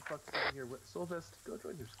 Who the fuck's in here with Sylvester? Go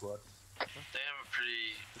join your squad. They have a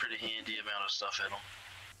pretty handy amount of stuff in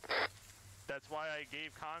them. That's why I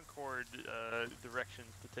gave Concord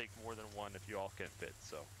directions to take more than 1 if you all can fit.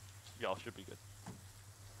 So y'all should be good.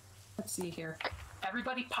 Let's see here.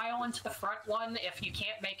 Everybody pile into the front one. If you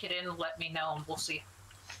can't make it in, let me know and we'll see.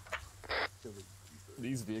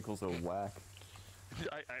 These vehicles are whack.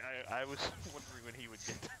 I was wondering when he would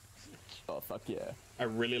get. Oh, fuck yeah. I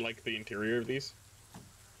really like the interior of these.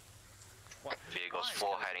 Vehicle's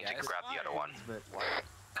full, heading to grab the other one.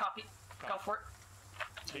 Copy. Go for it.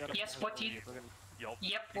 Yes, what do you...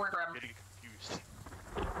 Yep, we're grabbing. Getting confused.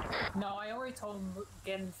 No, I already told him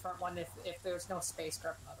get in front one. If there's no space,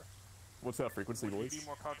 grab another. What's that frequency, Would you boys? be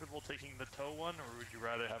more comfortable taking the tow one, or would you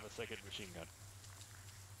rather have a second machine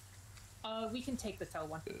gun? We can take the tow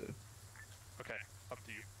one. Okay, up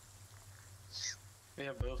to you. We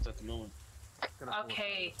have both at the moment.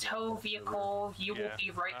 Okay, tow vehicle, you will Yeah,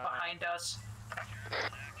 be right behind us.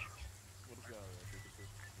 What is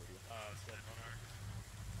that?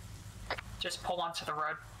 Just pull onto the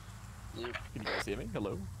road. Can you guys hear me?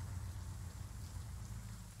 Hello?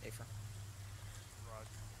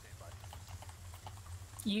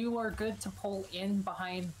 You are good to pull in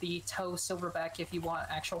behind the tow silverback if you want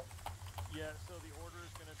actual. Yeah, so the order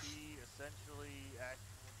is going to be essentially action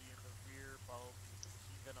will be in the rear, followed with the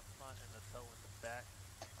machine gun up front and the tow in the back.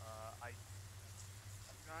 I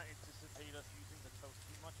do not anticipate us using the tow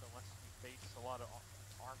too much unless we face a lot of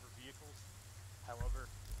armored vehicles. However,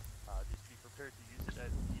 just be prepared to use it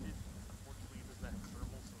as needed. Unfortunately, it doesn't have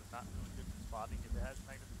thermal, so it's not really good for spotting. If it has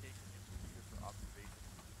magnification, it will be good for observation.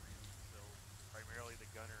 So primarily the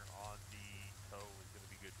gunner on the tow is going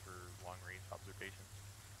to be good for long-range observation.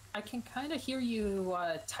 I can kind of hear you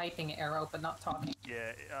typing, Arrow, but not talking.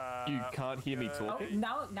 Yeah, you can't hear me talking?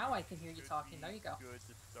 Oh, now I can hear you talking. There you go. Good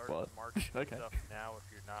to start What? marking Okay. stuff now if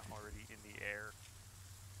you're not already in the air.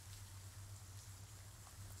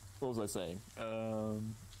 What was I saying?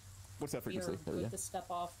 What's that We are frequency? There we good go. to step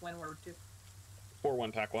off when we're due.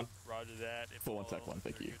 4-1 TAC 1. Roger that. If 4-1 all TAC 1,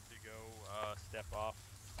 thank are you. Good to go. Step off.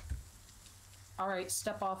 Alright,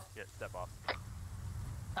 step off. Yeah, step off.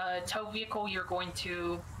 Tow vehicle, you're going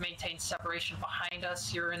to maintain separation behind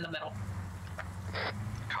us. You're in the middle.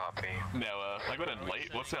 Copy. Now, I got in late.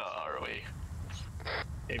 What's our ROE?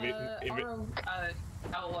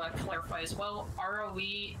 I'll clarify as well. ROE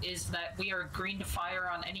is that we are green to fire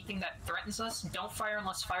on anything that threatens us. Don't fire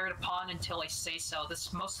unless fired upon until I say so. This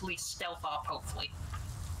is mostly stealth op, hopefully.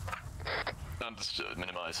 Understood.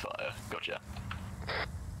 Minimize fire. Gotcha.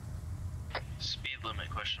 Speed limit,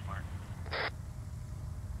 question mark.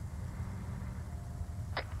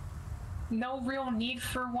 No real need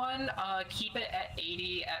for one. Keep it at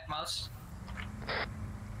 80 at most.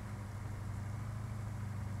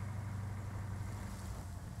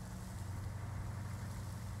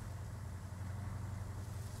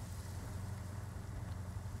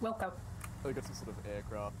 Welcome. I got some sort of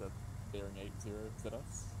aircraft at bearing 80. Is that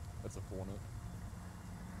us? That's a Hornet.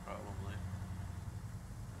 Probably.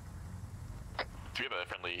 Do we have a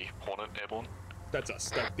friendly Hornet airborne? That's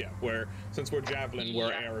us. Yeah, since we're Javelin,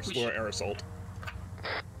 we're air assault.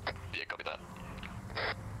 Yeah, copy that.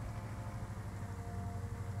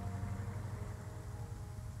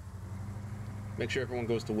 Make sure everyone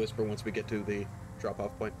goes to Whisper once we get to the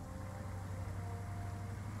drop-off point.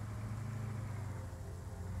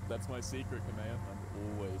 That's my secret command.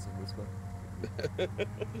 I'm always in Whisper.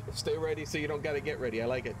 Stay ready so you don't gotta get ready. I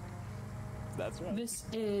like it. That's right. This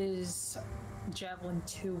is Javelin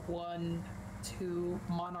 2-1 to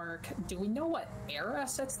Monarch. Do we know what air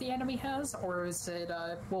assets the enemy has, or is it,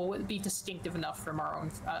 will it be distinctive enough from our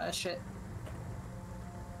own shit?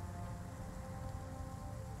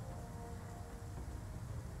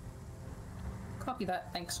 Copy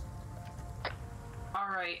that, thanks.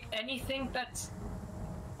 Alright, anything that's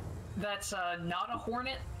not a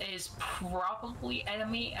Hornet is probably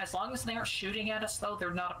enemy. As long as they aren't shooting at us, though,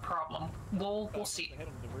 they're not a problem. We'll see. Head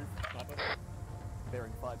on the roof, sniper.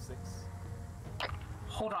 Bearing 5-6.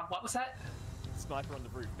 Hold on, what was that? Sniper on the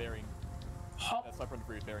roof, bearing... Halt. Sniper on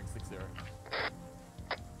the roof, bearing 60.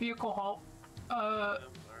 Vehicle halt.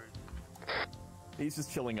 He's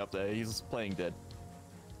just chilling up there. He's just playing dead.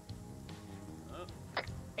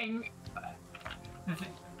 And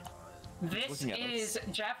this is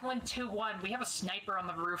Javelin 2-1. We have a sniper on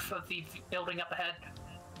the roof of the building up ahead.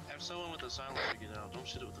 Have someone with a silencer get out. Don't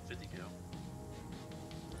shoot it with a 50 cal.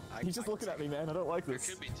 He's just looking at me, man. I don't like this.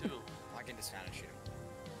 There could be two. I can dismount and shoot him.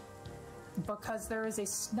 Because there is a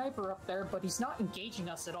sniper up there, but he's not engaging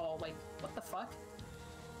us at all. Like, what the fuck?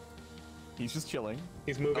 He's just chilling.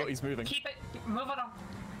 He's moving. Oh, he's moving. Keep it. Move it on.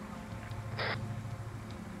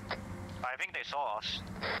 I think they saw us.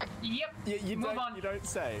 Yep. Yeah, you Move on. You don't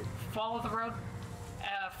say. Follow the road.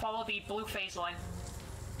 Follow the blue phase line.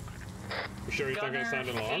 You sure he's not gonna sound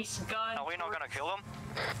an alarm? Face gun. Are we not gonna kill them?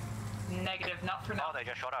 Negative. Not for now. Oh, they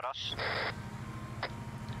just shot at us.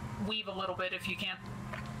 Weave a little bit if you can.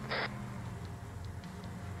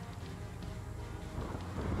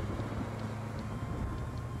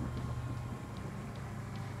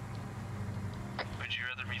 Would you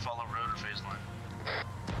rather me follow road or phase line?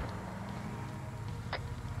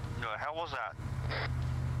 The hell was that?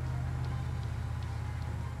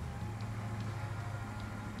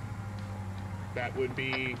 That would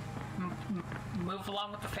be... Move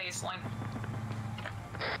along with the phase line.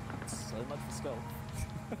 So much for stealth.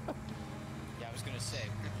 Yeah, I was gonna say,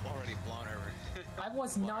 we've already blown over. I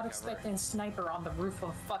was not expecting a sniper on the roof of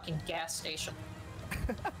a fucking gas station.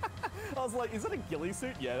 I was like, is that a ghillie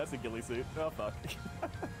suit? Yeah, that's a ghillie suit. Oh, fuck.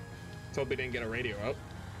 Let's hope he didn't get a radio out.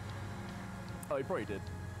 Oh, he probably did.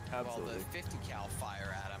 Absolutely. Well, the 50 cal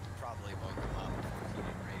fire at him probably woke him up before he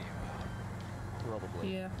did radio out.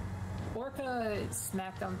 Probably. Yeah. Orca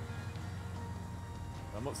smacked him.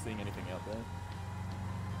 I'm not seeing anything out there.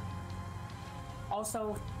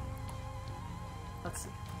 Also, let's see.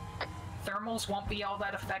 Thermals won't be all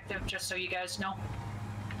that effective, just so you guys know.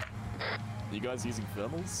 Are you guys using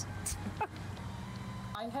thermals?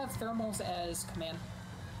 I have thermals as command.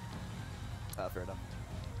 Fair enough.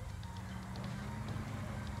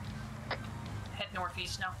 Head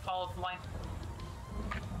northeast now, follow the line.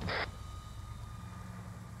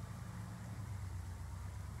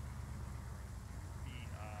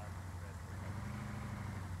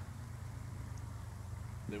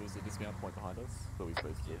 There was a dismount point behind us, so we're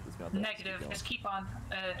supposed to dismount there. Negative, just keep on.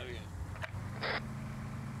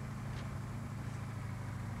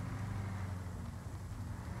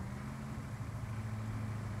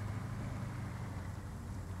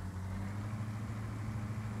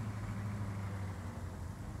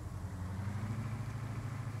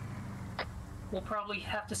 We'll probably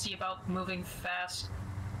have to see about moving fast.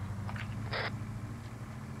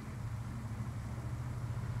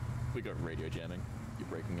 We got radio jamming. You're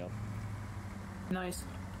breaking up. Nice.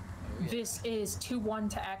 This is 2-1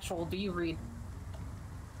 to actual. Do you read?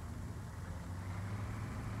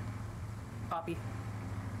 Copy.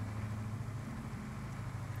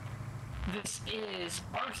 This is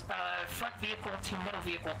our front vehicle to middle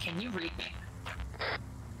vehicle. Can you read me?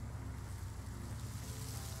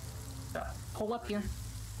 Pull up here.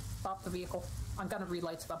 Stop the vehicle. I'm gonna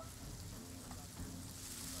relight them.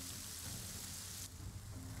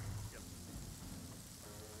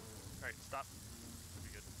 Alright, stop. Should be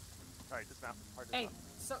good. Alright, dismount. Hey,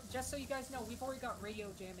 so just so you guys know, we've already got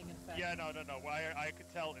radio jamming in effect. Yeah, no. I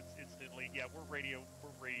could tell instantly. Yeah, we're radio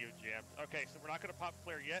jammed. Okay, so we're not gonna pop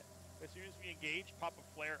flare yet. As soon as we engage, pop a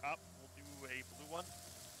flare up. We'll do a blue one.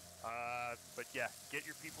 But yeah, get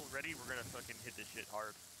your people ready. We're gonna fucking hit this shit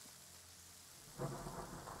hard.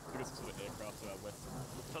 Because it's the aircraft west.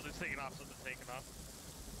 So they're taking off.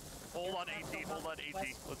 Hold on, AT. Hold on, AT.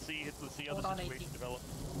 West. Let's see how the situation develops.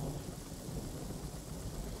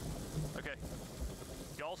 Okay.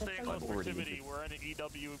 Y'all stay in close proximity. We're in an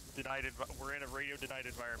EW denied. We're in a radio denied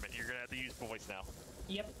environment. You're gonna have to use voice now.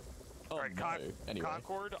 Yep. Oh, all right, no. Anyway.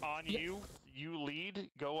 Concord on you. You lead.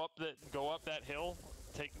 Go up that hill.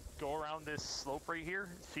 Go around this slope right here.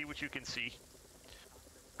 See what you can see.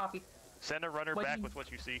 Copy. Send a runner back with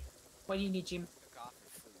what you see. What do you need, Jim?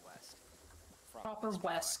 West. Proper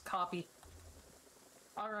west. Copy.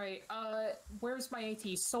 Alright, where's my AT?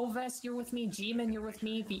 Solvest, you're with me. G-Man, you're with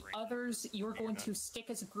me. The others, you're going to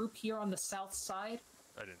stick as a group here on the south side.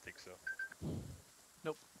 I didn't think so.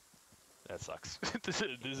 Nope. That sucks. This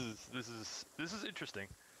is interesting.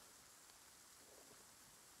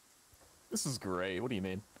 This is great. What do you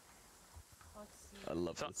mean? I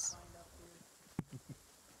love this.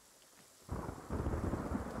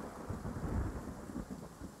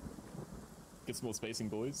 Get some more spacing,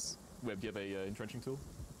 boys. Web, do you have a entrenching tool?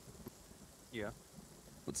 Yeah.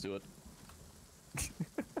 Let's do it.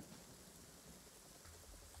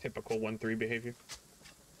 Typical 1-3 behavior.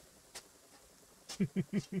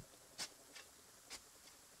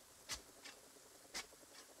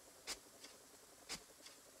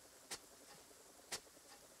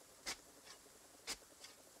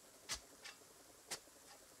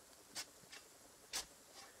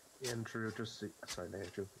 Andrew,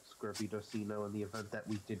 Andrew, Scrubby, just so you know, in the event that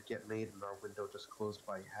we did get made and our window just closed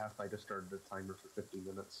by half, I just started a timer for 50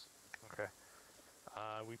 minutes. Okay.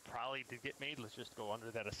 We probably did get made. Let's just go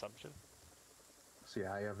under that assumption. So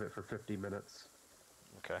yeah, I have it for 50 minutes.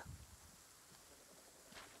 Okay.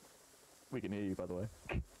 We can hear you, by the way.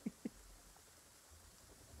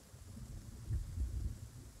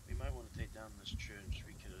 We might want to take down this church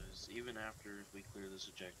because even after we clear this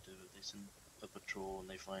objective, if they send a patrol and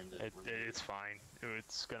they find that it's fine.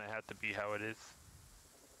 It's gonna have to be how it is.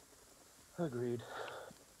 Agreed.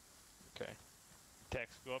 Okay.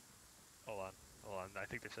 Text, go up. Hold on. I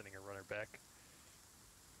think they're sending a runner back.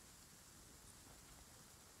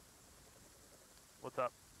 What's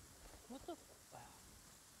up? What the? Wow.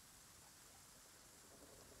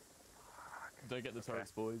 Don't get the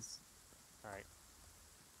turrets, boys. Alright.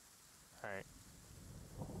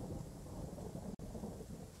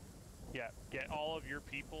 Yeah, get all of your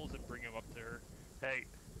peoples and bring them up there. Hey,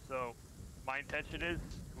 so my intention is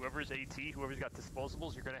whoever's AT, whoever's got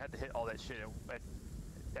disposables, you're gonna have to hit all that shit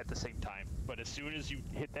at the same time. But as soon as you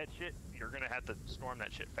hit that shit, you're gonna have to storm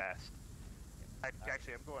that shit fast.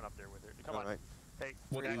 Actually, I'm going up there with it. Come on. Hey,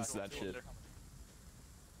 what is that shit?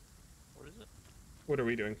 What is it? What are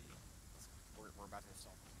we doing? We're about to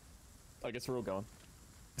assault. I guess we're all going.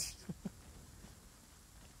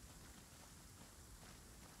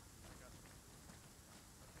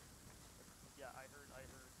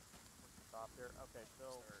 Okay,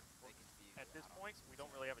 so at this point, we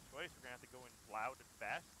don't really have a choice. We're gonna have to go in loud and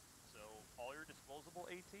fast. So all your disposable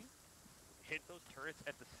AT, hit those turrets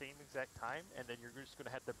at the same exact time, and then you're just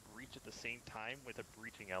gonna have to breach at the same time with a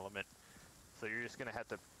breaching element. So you're just gonna have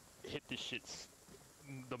to hit the shits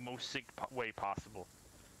the most sync way possible.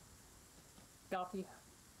 Copy.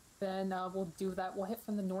 Then we'll do that. We'll hit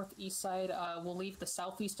from the northeast side. We'll leave the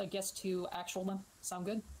southeast, I guess, to actual them. Sound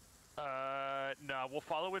good? No, we'll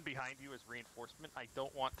follow in behind you as reinforcement. I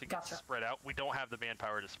don't want to get spread out. We don't have the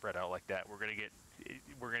manpower to spread out like that. We're gonna get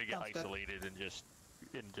Sounds isolated and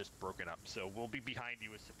just broken up. So we'll be behind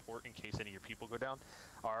you as support in case any of your people go down.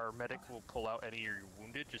 Our medic will pull out any of your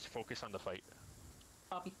wounded. Just focus on the fight.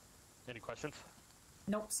 Copy. Any questions?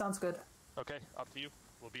 Nope, sounds good. Okay, up to you.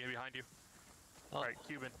 We'll be behind you. All right,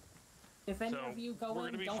 Cuban. If any of you go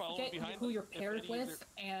in, don't forget who you're paired with,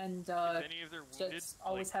 and just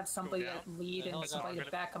always have somebody to lead and somebody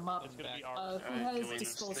to back them up. Who has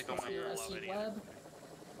disposable here? I see Webb.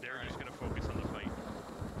 They're just gonna focus on the fight.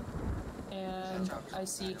 And I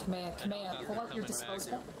see Kamea. Kamea, pull out your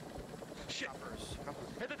disposable. Shit!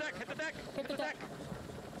 Hit the deck! Hit the deck! Hit the deck!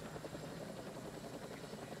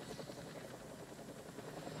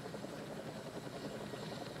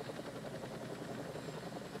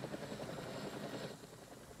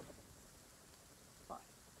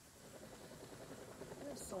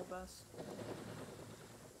 Best.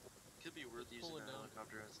 Could be worth using a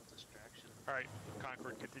helicopter as a distraction. Alright,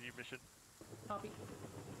 Concord, continue mission. Copy.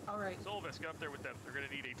 Alright. Solvis, get up there with them. They're gonna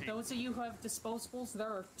need AT. Those of you who have disposables, there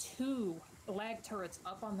are 2 lag turrets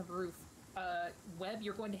up on the roof. Webb,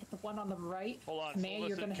 you're going to hit the one on the right. Hold on, Kamea,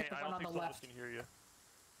 you're going to hit the one on the left. Can hear you.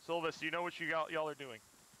 Solvis, do you know what y'all are doing?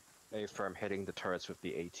 I'm hitting the turrets with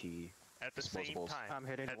the AT at the same time. I'm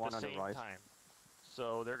hitting one on the right.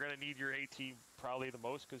 So they're going to need your AT probably the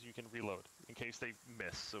most because you can reload in case they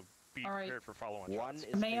miss. So be prepared for follow-on shots.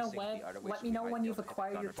 Kamea, Webb, let me know when you've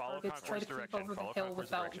acquired your targets. Try to keep over the hill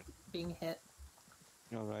without being hit.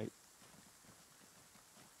 Alright.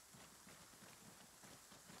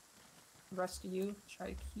 The rest of you,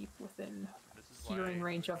 try to keep within hearing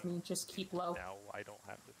range of me. Just keep low. Now I don't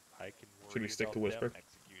have to. I can worry Should we stick about to Whisper? them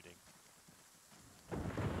executing. My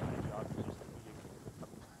job is just to be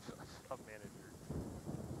a manager.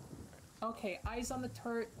 Okay, eyes on the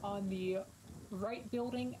turret on the right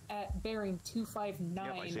building at bearing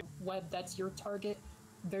 259. Webb, that's your target.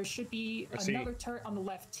 There should be another turret on the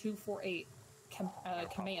left, 248.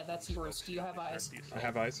 Kamea, that's yours. Do you have eyes? I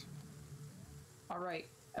have eyes. Alright,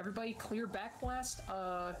 everybody clear backblast.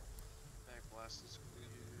 Backblast is clear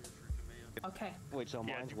for Kamea. Okay. Wait, so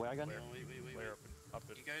mine's where again? Wait. Up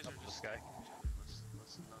You guys are just sky.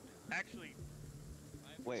 Let's not do that. Actually.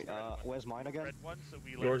 Wait, where's mine again? Red one, so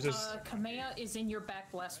we Yours is... Kamea is in your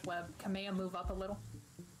backblast, Webb. Kamea, move up a little.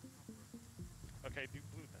 Okay, do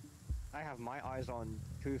blue then. I have my eyes on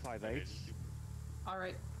 258.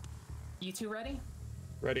 Alright. You two ready?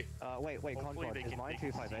 Ready. Wait, Concord, is mine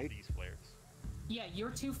 258? These flares. Yeah,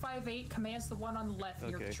 you're 258. Kamea's the one on the left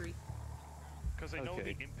near the tree. Because I know the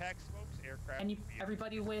impact smokes, aircraft... And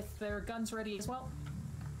everybody with their guns ready as well?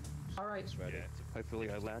 Alright. Ready. Yeah,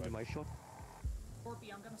 hopefully I landed my shot.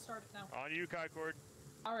 Scorpio, I'm gonna start it now. On you, Concord.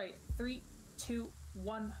 Alright, 3, 2,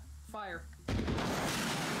 1, fire.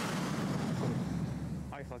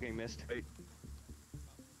 I fucking missed. Wait.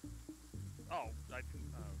 Oh, I...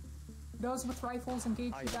 Those with rifles,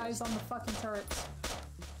 engage you guys on the fucking turrets.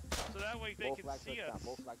 So that way they can see us.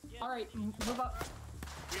 Alright, move up.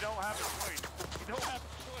 We don't have a choice. We don't have a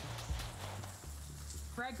choice.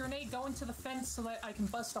 Frag grenade, go into the fence so that I can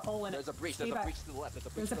bust a hole in it. There's a breach to the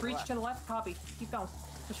left. There's a breach to the left. Copy. Keep going.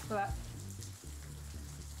 Push for that.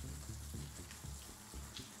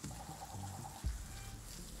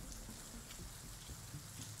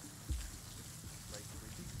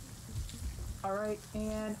 Alright,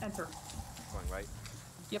 and enter. Going right?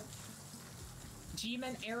 Yep.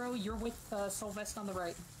 G-Man, Arrow, you're with Sylvester on the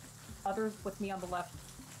right. Others with me on the left.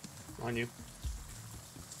 On you.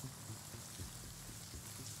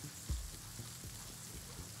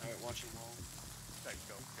 Alright, watching wall. Thanks,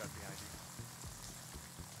 go. Got behind you.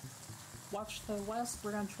 Watch the west.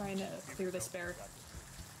 We're gonna try and clear this barrier.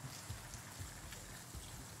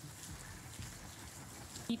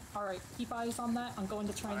 Alright, keep eyes on that. I'm going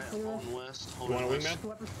to try and clear it. West, you want a wingman?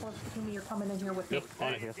 Whoever's close to me, you're coming in here with me. I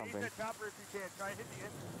want to hear something. Chopper if you can. Try hitting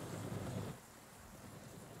it.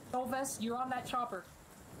 Solvest, you're on that chopper.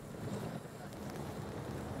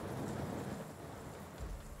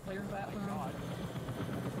 Clear that room.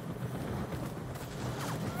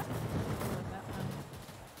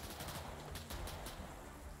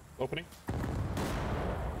 Opening.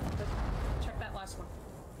 Check that last one.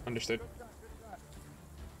 Understood.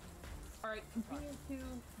 Alright, continue to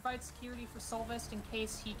provide security for Solvest in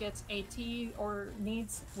case he gets AT or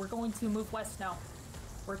needs. We're going to move west now.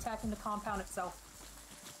 We're attacking the compound itself.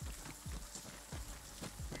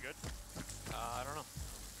 We good? I don't know.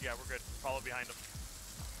 Yeah, we're good. Follow behind him.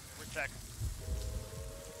 We're check.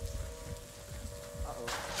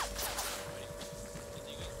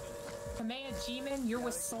 Kamea G-Man, you're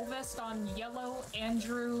with Solvest on yellow.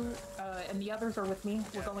 Andrew and the others are with me.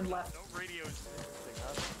 We're going left. No radios.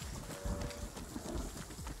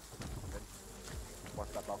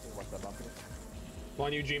 Watch that balcony, watch that balcony. Come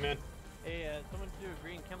on, you G-Man. Hey, someone do a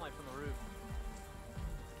green chem light from the roof.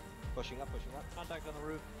 Pushing up. Contact on the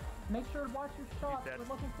roof. Make sure to watch your shots. We're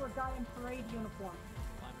looking for a guy in parade uniform.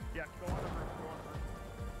 Yeah, go on the roof,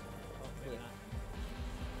 Oh, maybe not.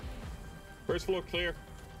 First floor clear.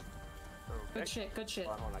 Good shit, good shit.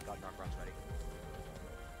 Hold on, I got knock runs ready.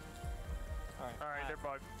 Alright, they're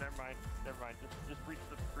bugged. Never mind. Just breach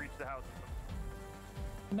the house.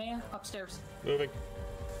 Man, upstairs. Moving.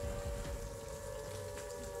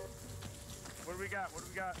 What do we got?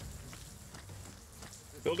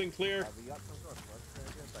 Building clear.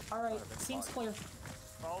 Alright, seems clear.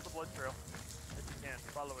 Follow the blood trail. If you can,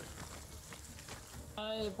 follow it.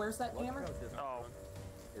 Where's that hammer? Oh.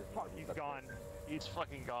 Fuck, he's gone. He's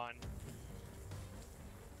fucking gone.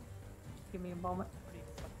 Give me a moment.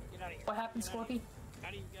 What happened, Scorpy?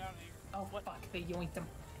 How do you get out of here? Oh, fuck, they yoinked him.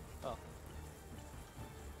 Oh.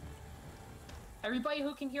 Everybody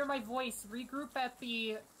who can hear my voice, regroup at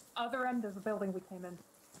the other end of the building we came in.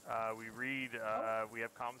 We read, we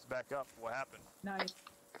have comms back up. What happened? Nice.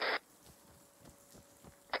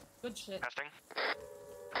 Good shit. Testing.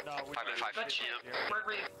 No, we Good shit. Where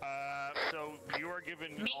were you? So you are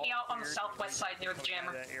given. Meet me out on the southwest side near the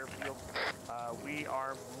jammer. That airfield. We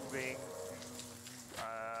are moving to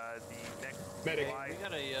the next. Medic. We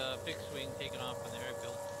got a fixed wing taken off on the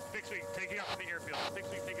airfield. Fixed wing taking off from the airfield. Fixed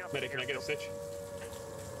wing taking off. Medic, can I get a stitch?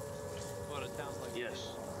 What it sounds like.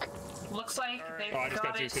 Yes. Looks like they've Oh, I just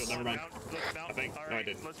got got two field. Never mind. Let's mount. I think. All No, I right,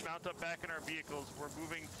 didn't. let's mount up back in our vehicles. We're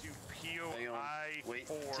moving to POI 4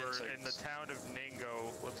 in the town of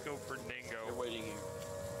Ningo. Let's go for Ningo. They're waiting here.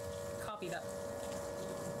 Copy that.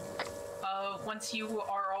 Once you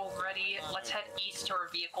are all ready, let's head east to our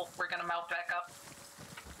vehicle. We're gonna mount back up.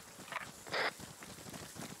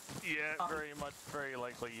 Yeah, very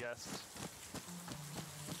likely, yes.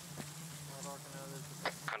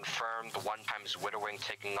 Confirm the 1x Widowwing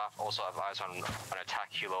taking off. Also have eyes on an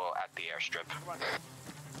attack helo at the airstrip.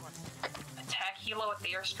 Attack helo at the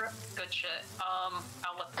airstrip? Good shit. I'll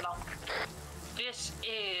let them know. This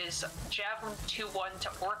is Javelin 2-1 to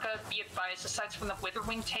Orca. Be advised, aside from the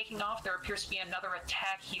Witherwing taking off, there appears to be another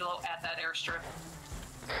attack helo at that airstrip.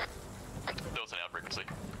 Those an out frequency.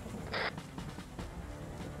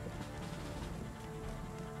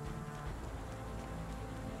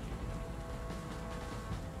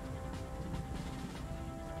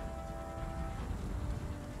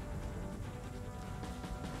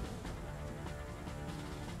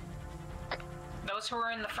 Those who were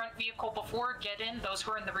in the front vehicle before, get in. Those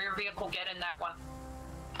who are in the rear vehicle, get in that one.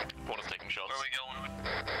 One is taking shots. Where are we going?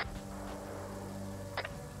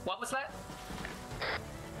 What was that?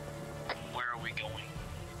 Where are we going?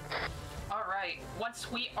 Alright,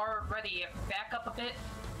 once we are ready, back up a bit,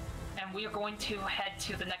 and we are going to head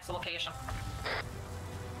to the next location.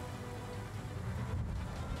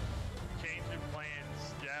 Change in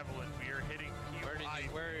plans, Javelin. We are hitting POI.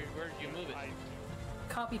 Where did you move it?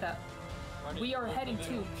 Copy that. We are heading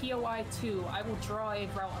to POI 2. I will draw a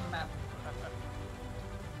route on the map.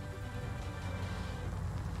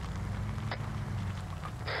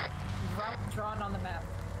 Route drawn on the map.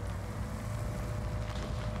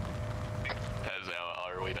 Has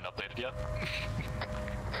our ROE been updated yet?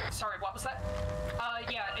 Sorry, what was that?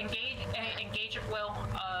 Yeah, engage at will.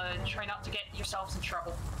 Try not to get yourselves in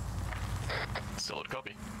trouble. Solid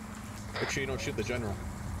copy. Make sure you don't shoot the general.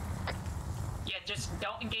 Yeah, just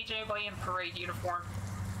don't engage anybody in parade uniform.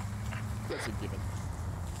 That's a given.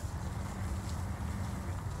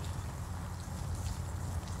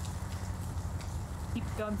 Keep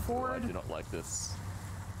the gun forward. I do not like this.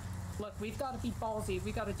 Look, we've got to be ballsy.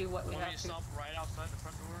 We got to do what we have to. Stop right outside the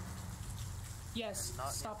front door? Yes,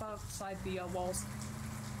 stop outside the walls.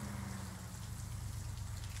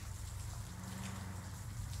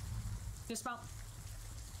 Dismount.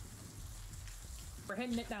 We're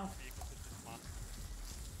hitting it now.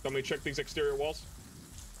 Want me to check these exterior walls?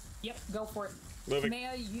 Yep, go for it. Moving.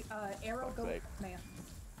 Maya, Arrow, go. Maya.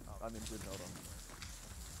 Oh, I'm in good, hold on.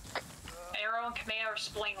 Arrow and Kamea are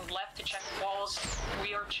splitting left to check the walls.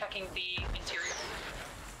 We are checking the interior.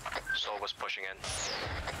 Soul was pushing in.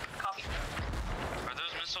 Copy. Are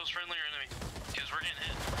those missiles friendly or enemy?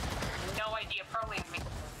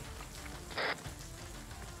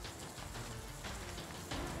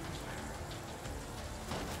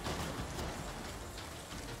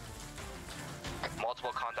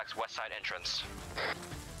 possible contacts west side entrance.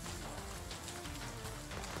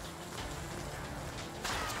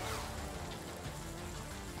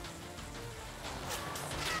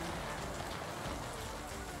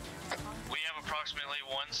 We have approximately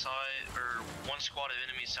one squad of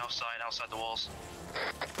enemies south side outside the walls.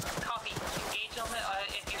 Copy. Engage on it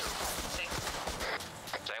if you're safe.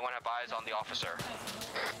 Does anyone have eyes on the officer?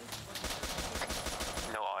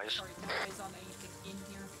 No eyes. Sorry, no eyes on anything in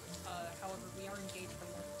here. However, we are engaged from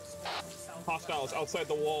the south. Hostiles outside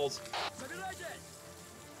the walls.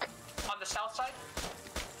 On the south side?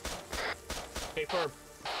 Stay firm.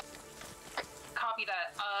 Copy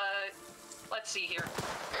that. Let's see here.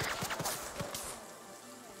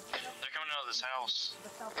 They're coming out of this house.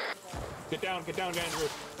 Get down, Andrew.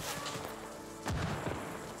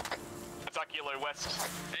 Attack Helo west.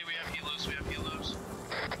 Hey, we have helos, We have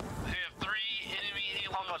 3 enemy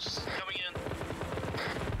helos coming in.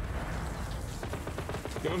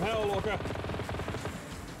 Give him hell, Lorca.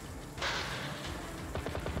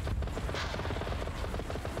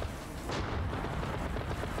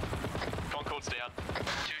 Concorde's down.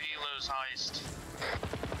 2 helos heist.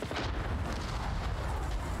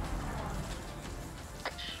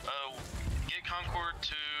 Get Concord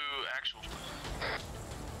to actual.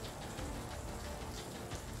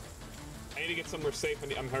 I need to get somewhere safe.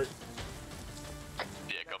 I'm hurt.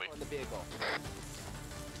 Yeah, copy. On the vehicle.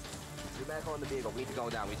 Do medical on the vehicle. We need to go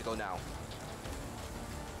now.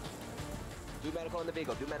 Do medical on the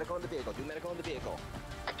vehicle. Do medical on the vehicle.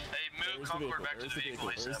 Hey, move Concord back to the vehicle.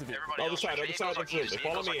 Everybody Other else. side, absolutely.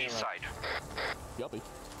 Follow me, east side. Yuppie.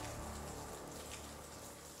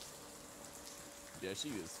 Yeah, she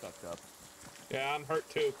is fucked up. Yeah, I'm hurt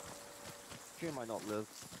too. She might not live.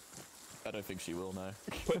 I don't think she will, no.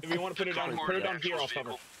 If you want to put it on here, I'll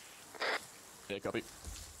cover. Yeah, copy.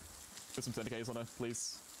 Put some 10Ks on her,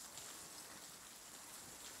 please.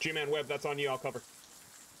 G-Man Webb, that's on you, I'll cover.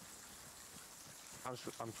 I'm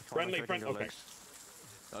Friendly, okay. Legs.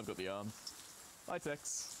 I've got the arms. Hi,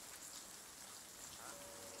 Tex.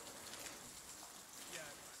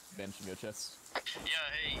 Bench in your chest. Yeah,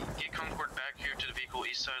 hey, get Concord back here to the vehicle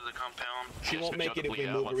east side of the compound. She won't make it if we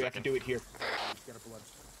move her, we have to do it here.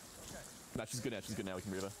 Nah, she's good now, we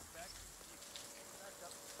can move her.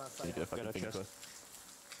 You get a fucking finger to her.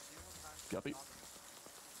 Copy.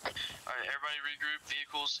 Alright, everybody regroup.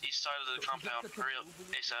 Vehicles east side of the compound. Hurry up,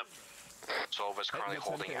 ASAP. Solva's currently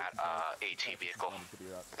holding at AT vehicle.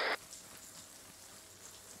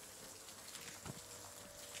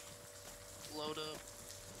 Load up.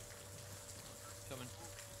 Coming.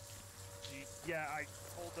 Yeah, I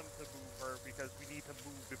told them to move her because we need to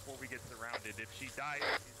move before we get surrounded. If she dies,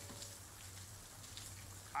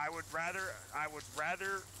 I would rather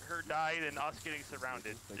her die than us getting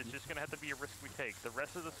surrounded. It's just gonna have to be a risk we take. The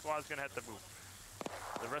rest of the squad's gonna have to move.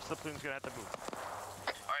 The rest of the platoon's gonna have to move.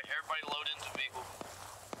 Alright, everybody load into the vehicle.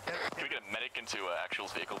 Can we get a medic into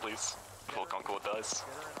Actual's vehicle, please? Before Concord dies.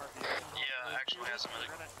 Yeah, Actual has a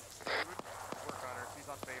medic. Work on her. She's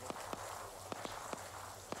on fatal.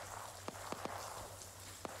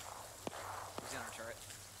 Who's in our turret?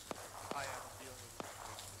 I am dealing with it.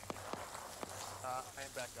 I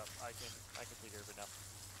am back up. I can take care of it now.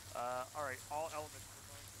 Alright, all elements are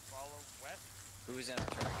going to follow west. Who's in our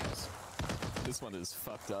turret, guys? This one is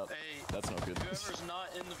fucked up. Hey, that's not good. Whoever's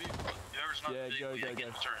not in the vehicle, Go. get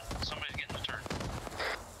in the turn. Somebody's getting the turn.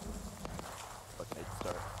 Okay,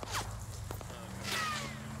 start.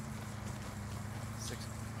 6.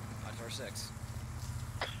 On turret 6.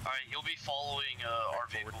 Alright, you'll be following our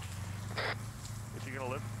vehicle. Is she gonna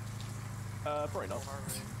live? Probably not.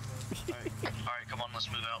 Alright, come on, let's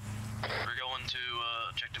move out. We're going to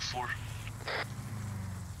objective 4.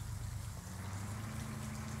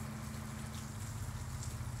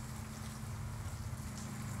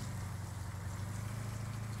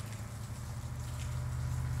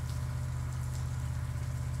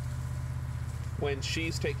 When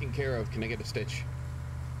she's taken care of, can I get a stitch?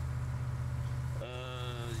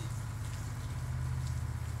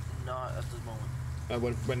 Not at the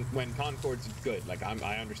moment. When Concord's good, like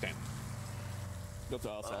I understand. Go to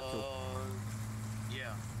us, Actual.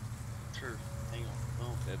 Yeah. Sure. Hang on.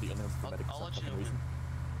 Oh. Yeah, the unannounced medic I'll let you know.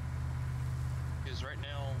 Because right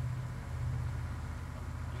now,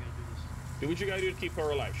 you gotta do this. Do what you gotta do to keep her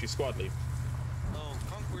alive. She's squad lead. Oh,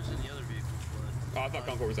 Concord's in the other vehicle, but... Oh, I thought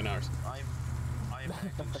Concord was in ours. I am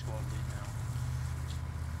acting squad lead now.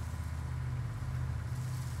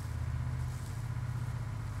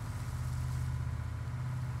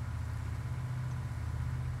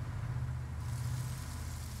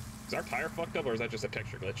 Is our tire fucked up, or is that just a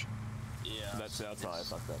texture glitch? Yeah. That's our tire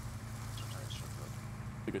fucked up.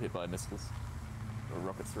 We got hit by missiles. Or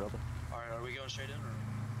rockets, rather. Alright, are we going straight in, or?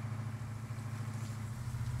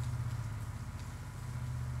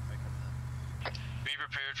 Be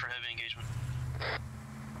prepared for heavy engagement.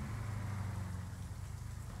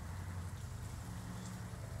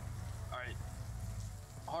 Alright.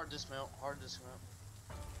 Hard dismount, hard dismount.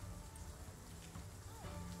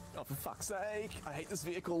 Oh, for fuck's sake! I hate this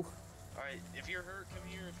vehicle! Alright, if you're hurt, come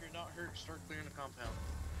here. If you're not hurt, start clearing the compound.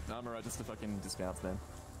 No, I'm alright, just to fucking dismount, man.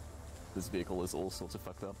 This vehicle is all sorts of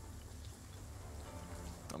fucked up.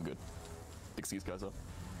 I'm good. Fix these guys up.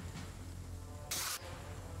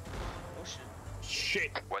 Oh shit.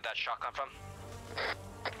 Shit! Where'd that shot come from?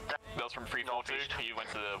 That was from 342. He went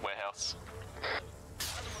to the warehouse.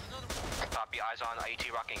 Copy, eyes on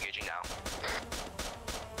AT rock engaging now.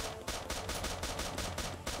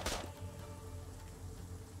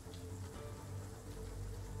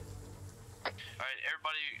 Alright,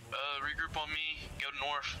 everybody, regroup on me. Go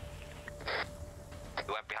north.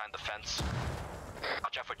 We went behind the fence.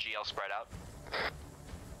 Watch out for GL spread out.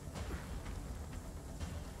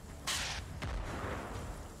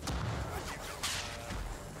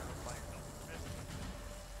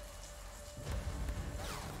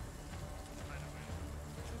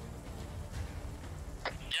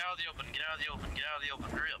 Get out of the open, get out of the open, get out of the open.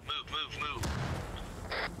 Hurry up, move, move, move.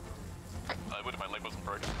 I would if my leg wasn't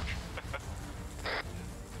broken.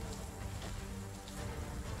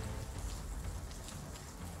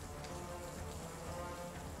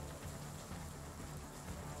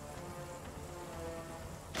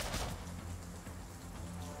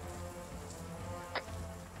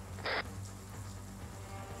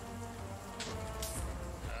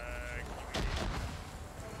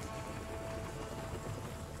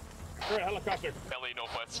 Alright, helicopter. Belly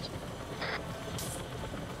northwest.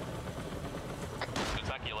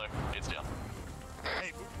 Attack yellow. It's down.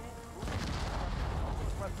 Hey, move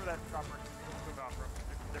west for that chopper. Move off from.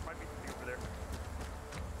 There might be something over there.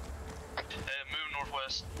 Move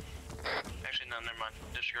northwest. Actually, no, never mind.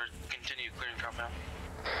 Disregard. Continue clearing compound.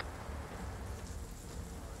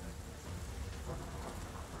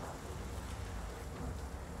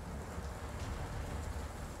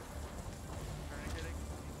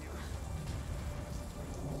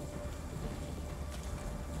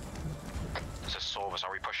 This is Solvus.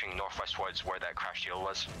 Are we pushing northwest towards where that crash deal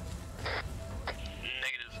was?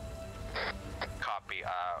 Negative. Copy.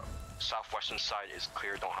 Southwestern side is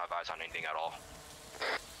clear. Don't have eyes on anything at all.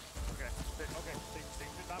 Okay. They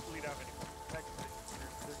should not bleed out anymore. Actually,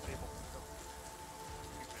 they're stable. So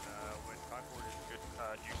you can, when Concord is good,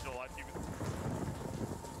 you still alive, Steven?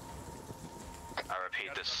 I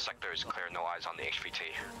repeat, this sector is clear. No eyes on the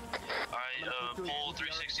HVT. Alright, full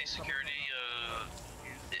 360 security,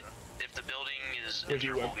 if the building is Where'd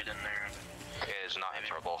you enterable, go? get in there. It is not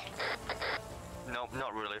enterable. Nope,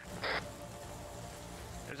 not really.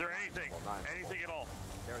 Is there anything? Anything at all?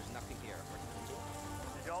 There is nothing here.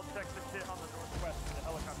 Did y'all check the shit on the northwest where the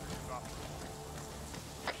helicopter took off?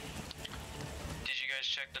 Did you guys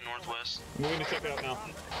check the northwest? Moving to check it out now.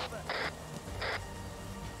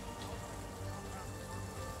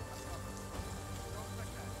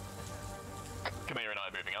 Commander and I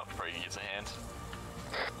are moving up. Probably use a hand.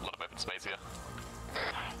 A lot of open space here.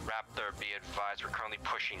 Raptor, be advised, we're currently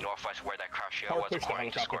pushing northwest where that crash Power was, push the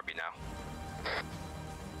according to helicopter. Scorpio now.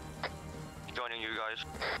 Joining you guys.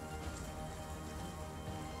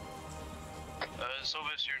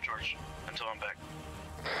 Silvus, you're in charge until I'm back.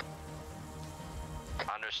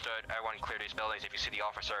 Understood. Everyone clear these buildings. If you see the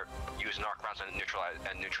officer, use narc rounds and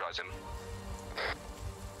neutralize him.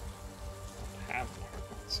 Have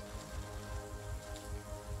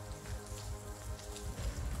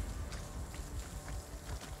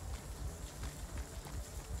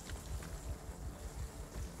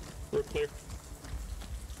we're clear.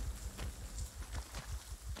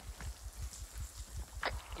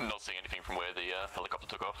 I'm not seeing anything from where the helicopter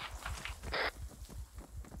took off.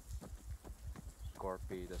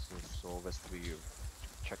 Scorpio, this is Solvus. We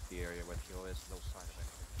check the area where Kilo is. No sign of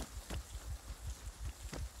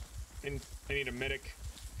anything. I need a medic.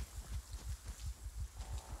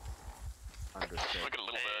 Understood. Look at a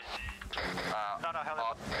little bird.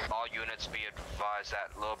 All units be advised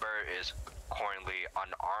that Little Bird is currently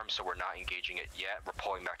unarmed, so we're not engaging it yet. We're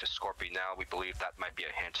pulling back to Scorpio now. We believe that might be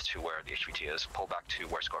a hint to where the HVT is. Pull back to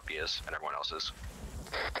where Scorpio is and everyone else is.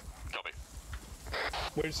 Copy.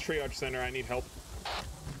 Where's triage center? I need help.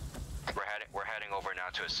 We're heading over now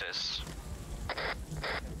to assist.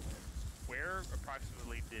 Where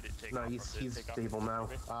approximately did it take No, off? he's stable now.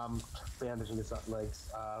 Bandaging his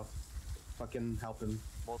legs. fucking help him.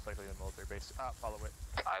 Most likely in the military base. Follow it.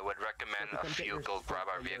 I would recommend a few go grab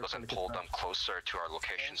our vehicles and pull them closer to our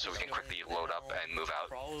location so we can quickly load up and move out.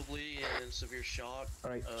 Probably in severe shock.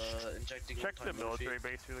 Alright. Injecting. Check the military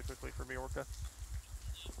base really quickly for me, Orca.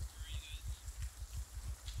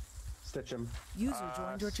 Stitch him. User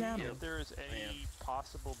joined your channel. If there's any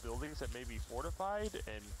possible buildings that may be fortified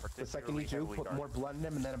and The second particularly you do, heavily put guarded. more blood in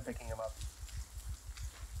him, and then I'm picking him up.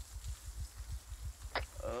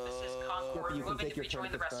 This is Concord. you can Moving take to your rejoin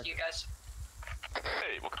turn the to rest of start. you guys.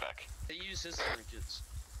 Hey, welcome back. They use his trinkets,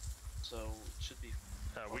 so it should be.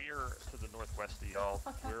 We are to the northwest of y'all.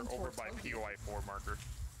 What We're happened to over our by bogey? POI 4 marker.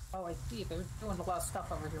 Oh, I see. They're doing a lot of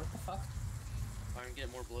stuff over here. What the fuck? I can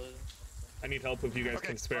get more blood. I need help if you guys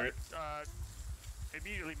can spare it.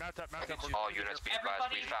 Immediately mount up, mount up. All units be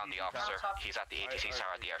advised, we found the officer. He's at the ATC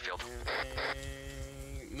tower at the airfield.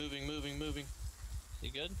 Moving. You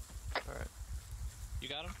good? Alright. You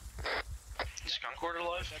got him? Is Concord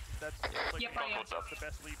alive? That's Yep, I am. the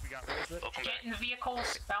best lead we got. What is it? Get in the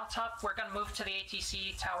vehicles, bounce up. We're gonna move to the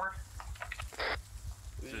ATC tower.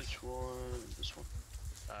 Which one? This one.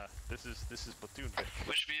 This is platoon.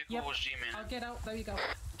 Which vehicle Yep. was G-Man? I'll get out. There you go.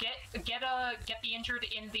 Get the injured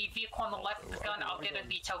in the vehicle on the left of the gun. I'll get a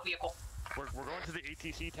detail vehicle. We're going to the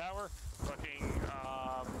ATC tower, fucking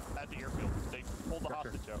at the airfield. They pulled the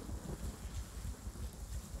hostage out.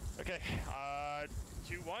 Okay,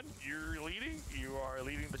 2-1, you're leading. You are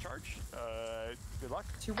leading the charge. Good luck.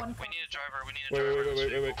 2-1. We need a driver. We need a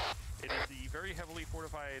driver. Wait. It is the very heavily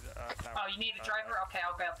fortified tower. Oh, you need a driver? Okay,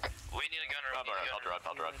 I'll go. We need a gunner. I'll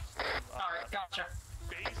drive. Alright, gotcha.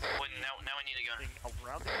 Base Now we need a gunner.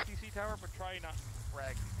 around the ATC tower, but try not to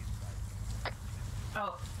frag these guys.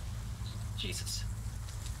 Oh. Jesus.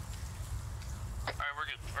 Alright, we're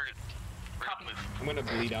good. We're good. Copy. I'm gonna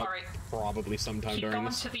bleed out Alright. probably sometime Keep during going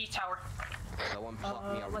this. to the tower. Someone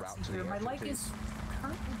plot me a Let's route see to here. the My airfield, leg please. is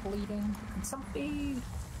currently bleeding. Can somebody...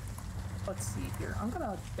 Let's see here. I'm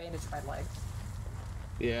gonna bandage my leg.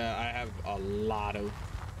 Yeah, I have a lot of.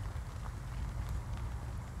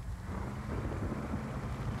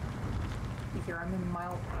 Here, I'm in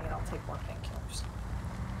mild pain. I'll take more painkillers.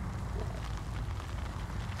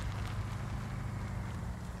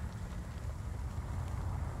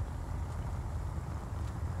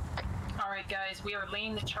 Alright guys, we are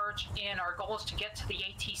laying the charge in. Our goal is to get to the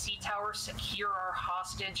ATC tower, secure our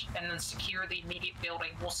hostage, and then secure the immediate building.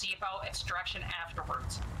 We'll see about extraction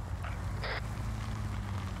afterwards.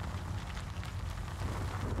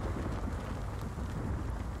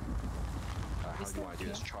 How do you want to do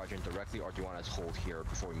this? Charge in directly, or do you want us to hold here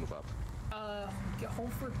before we move up?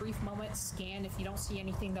 Hold for a brief moment, scan. If you don't see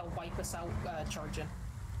anything that'll wipe us out, charge in.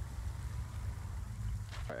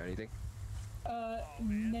 Alright, anything?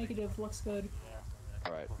 Negative. Looks good.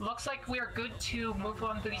 Alright. Looks like we are good to move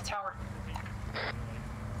on to the tower.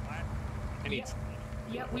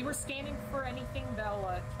 Yeah, we were scanning for anything that'll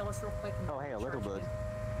kill us real quick. Oh, hey, a little bit.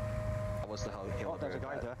 What's the hell? Oh, there's a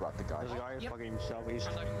guy there. Brought the guy. There's a guy Yep. fucking southeast.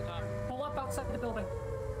 Pull up outside the building.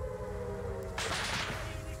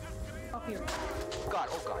 Up here. God,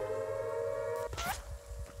 oh god.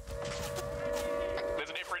 There's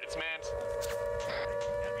an infrared, it's manned.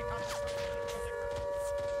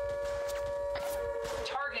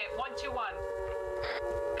 Target 121.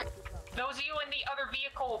 Those of you in the other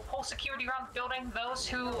vehicle, pull security around the building. Those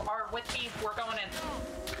who are with me, we're going in.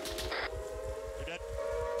 You're dead.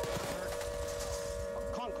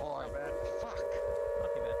 Concord. Fuck.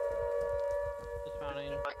 Not too bad. Just found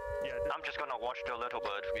it. Yeah, I'm just gonna watch the little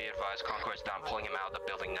bird. Be advised, Concord's down, pulling him out of the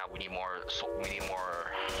building now. We need more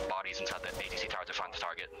bodies inside the ATC tower to find the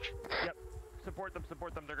target. Yep. Support them.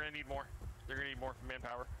 They're gonna need more. They're gonna need more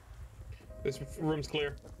manpower. This room's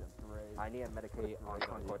clear. I need a Medicaid on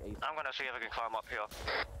Concord 8. I'm gonna see if I can climb up here.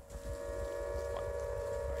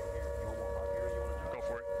 Go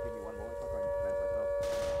for it. Give me one moment, Concord. I need to vent myself.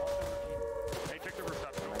 Hey, check the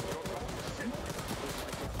rooftop.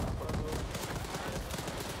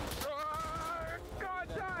 God,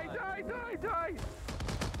 die!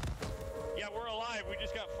 Yeah, we're alive. We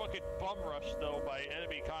just got fucking bum rushed though by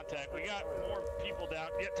enemy contact. We got more people down.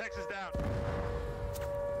 Yeah, Texas down.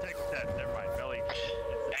 Texas dead. Never mind. Belly.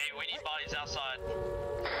 Hey, we need bodies outside.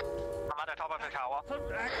 I'm at the top of the tower. Some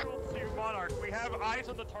actual two Monarch. We have eyes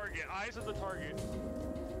on the target. Eyes on the target.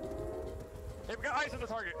 Hey, we got eyes on the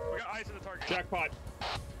target. Jackpot.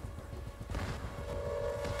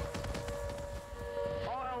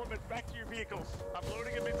 All elements, back to your vehicles. I'm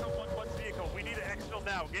loading them into one's vehicle. We need an exfil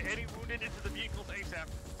now. Get any wounded into the vehicles ASAP.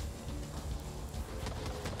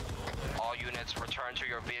 All All units, return to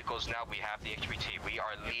your vehicles now. We have the HPT. We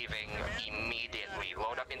are leaving immediately.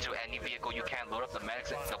 Load up into any vehicle you can. Load up the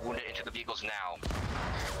medics and the wounded into the vehicles now.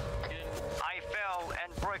 I fell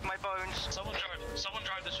and broke my bones. Someone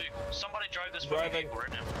drive this vehicle. Somebody drive this fucking vehicle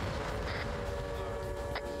right now.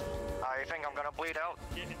 I think I'm gonna bleed out.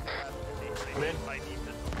 Come in.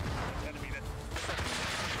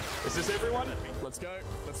 Is this everyone? Let's go.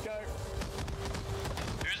 Let's go.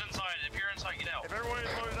 Who's inside? If you're inside, get out. If everyone is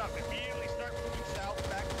loaded up, immediately start moving south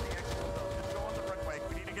back to the exit zone. Just go on the runway.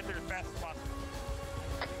 We need to get there as fast as possible.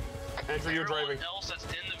 Andrew, you're driving. Everyone else that's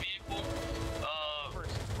in the vehicle,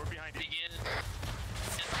 we're behind you.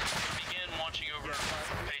 Begin watching over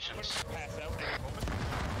patients. Pass out any moment.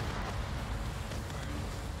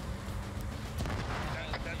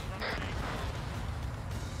 That's from me.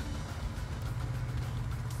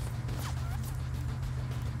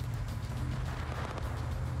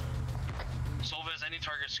 Solvez, any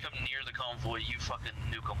targets come near the convoy, you fucking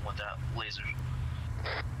nuke them with that laser.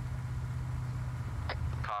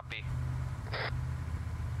 Copy.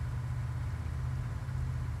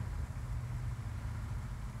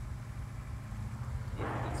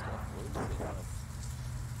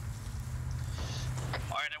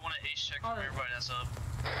 Alright, I want an ace check from everybody that's up.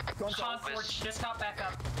 Concord just got back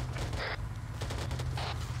up.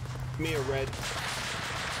 Me a red.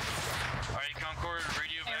 Alright, Concord,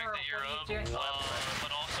 radio back that you're up.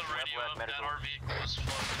 But also radio up that our vehicle is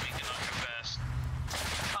fucked. We cannot go fast.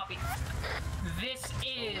 Copy. This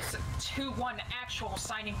is 2-1 actual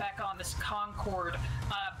signing back on this Concord.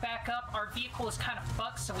 Back up. Our vehicle is kind of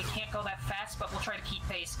fucked, so we can't go that fast, but we'll try to keep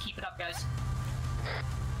pace. Keep it up, guys.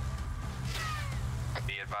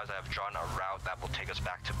 Be advised, I have drawn a route that will take us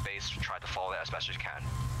back to base. Try to follow it as best as you can.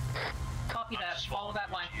 Copy that. Follow that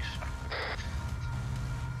line.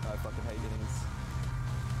 I fucking hate getting this.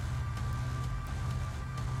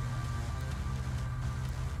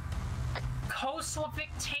 Koslevic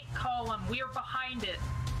tank column. We are behind it.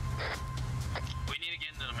 We need to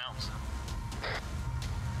get into the mountains.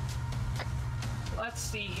 Let's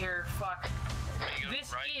see here. Fuck.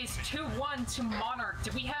 This is 2-1 to Monarch.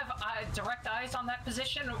 Do we have direct eyes on that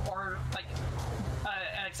position, or like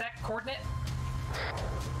an exact coordinate?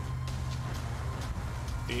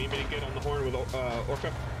 Do you need me to get on the horn with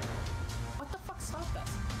Orca? What the fuck stopped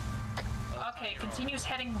us? Okay, continues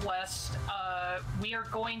heading west. We are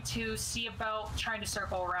going to see about trying to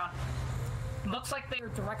circle around. Looks like they are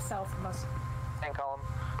direct south from us. Tank column.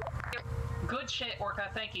 Good shit, Orca.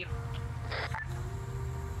 Thank you.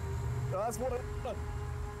 That's what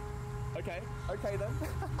Okay, okay then.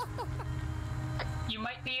 You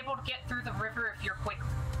might be able to get through the river if you're quick.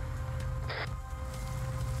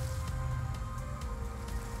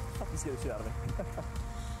 Fucking scare the shit out of me.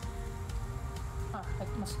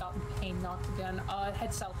 I must stop in pain knocked again.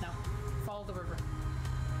 Head south now. Follow the river.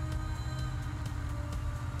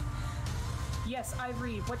 Yes,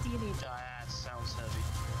 Ivory, what do you need? That sounds heavy.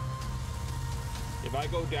 If I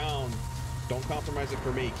go down, don't compromise it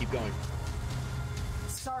for me. Keep going.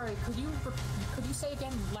 Sorry, could you say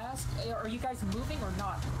again last? Are you guys moving or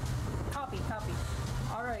not? Copy, copy.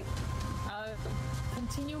 All right.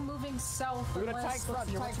 Continue moving south. We're gonna tank front,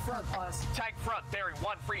 tank front. Tank front, bearing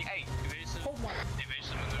 138. Hold one.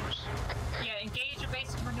 Evasive maneuvers. Yeah, engage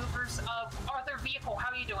evasive maneuvers. Other vehicle,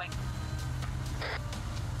 how are you doing?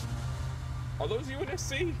 Are those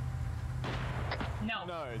UNSC? No.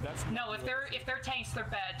 No, that's no. If they're tanks, they're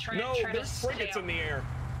bad. Try there's to stay frigates in the air.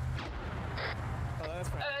 Oh, that's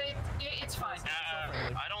fine. It's fine.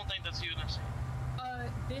 I don't think that's UNSC.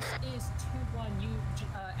 This is 2-1. You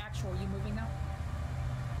actual. You moving now?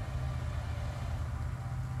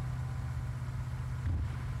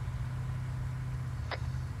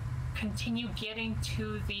 Continue getting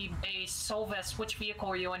to the base. Solves, which vehicle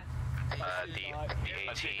are you in? The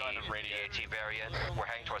AT variant. We're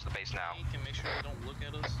heading towards the base now. Can make sure they don't look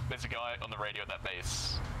at us. There's a guy on the radio at that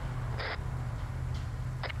base.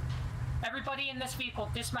 Everybody in this vehicle,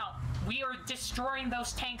 dismount. We are destroying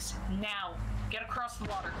those tanks now. Get across the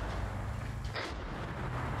water.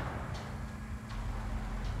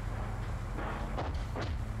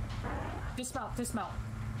 Dismount, dismount.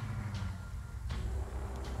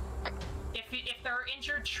 If they're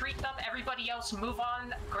injured, treat them. Everybody else, move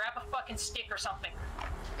on. Grab a fucking stick or something.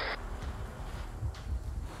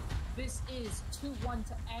 This is 2-1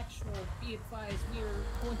 to actual. Be advised, we are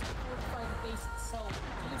going to fortify the base itself.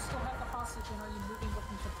 Do you still have the hostage, and are you moving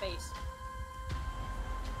looking to base?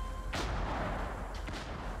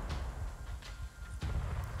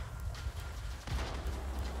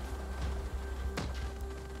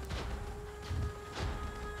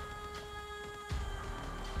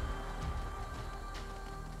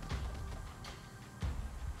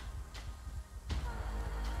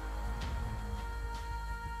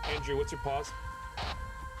 Andrew, what's your pause?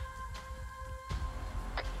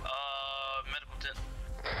 Medical tent.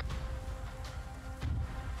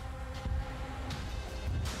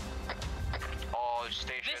 All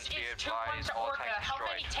stations be advised, all tanks How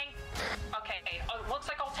many destroyed. Okay, looks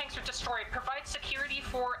like all tanks are destroyed. Provide security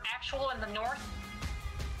for Actual in the north.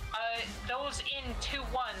 Those in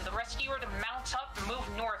 2-1, the rest of you are to mount up and move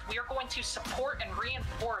north. We are going to support and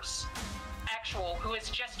reinforce Actual, who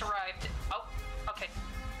has just arrived. Oh, okay.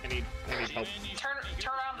 I need help. Turn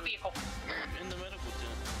around the vehicle. You're in the medical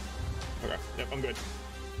tent. Okay, yep, I'm good.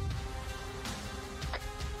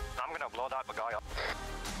 I'm gonna blow that guy up.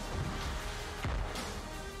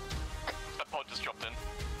 That pod just dropped in.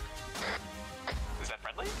 Is that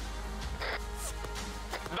friendly?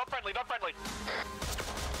 Not friendly, not friendly!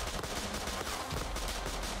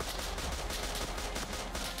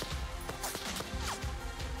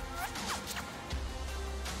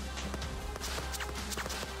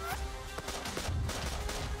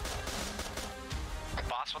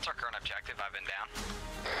 Boss, what's our current objective? I've been down.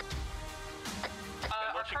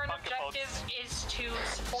 Our current objective is to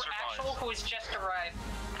support Actual, who has just arrived.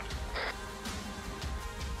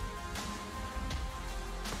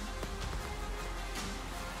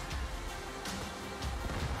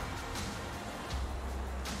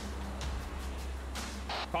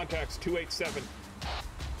 Contacts 287.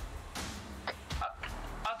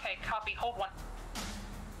 Okay, copy. Hold one.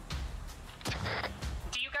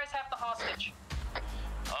 Do you guys have the hostage?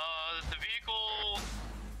 The vehicle...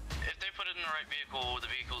 If they put it in the right vehicle, the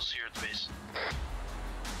vehicle's here at the base.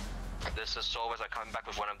 This is Solvers. I'm coming back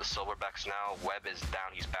with one of the silverbacks now. Webb is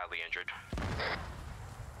down. He's badly injured.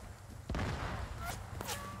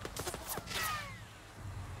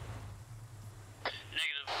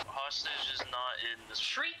 Negative. Hostage is not in this...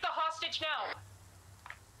 Treat the hostage now!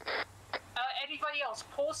 Anybody else,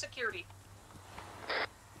 pull security.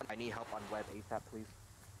 I need help on Web ASAP, please.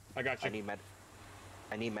 I got you.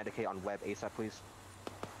 I need Medicaid on Web ASAP, please.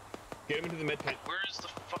 Get him into the med tent. Where is the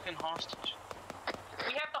fucking hostage?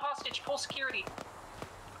 We have the hostage, pull security.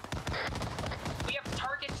 We have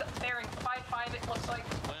targets bearing 5-5, it looks like.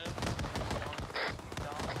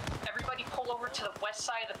 Everybody pull over to the west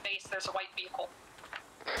side of the base, there's a white vehicle.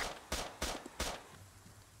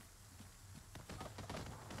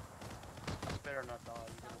 Better not die.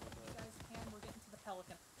 You guys can, we're getting to the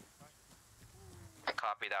Pelican.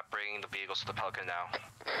 Copy that. Bringing the vehicles to the Pelican now.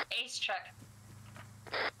 Ace check.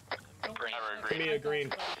 Give me a green.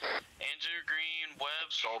 Andrew Green, Webb,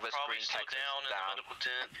 Solvis probably Green, still Texas down in the medical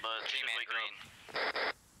tent, but G-Man Green.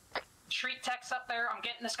 Treat tech's up there, I'm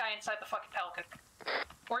getting this guy inside the fucking Pelican.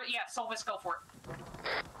 Or, yeah, Solvis, go for it.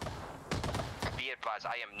 Be advised,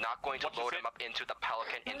 I am not going to load him up into the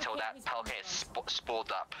Pelican until that Pelican is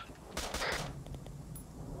spooled up.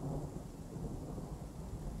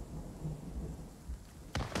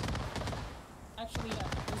 Actually, yeah,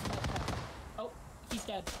 there's no tech. Oh, he's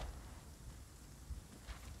dead.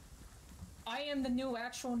 I am the new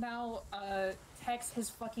Actual now. Tex has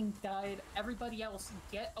fucking died. Everybody else,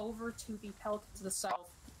 get over to the Pelican to the south.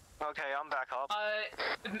 Okay, I'm back up.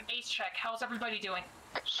 Ace check, how's everybody doing?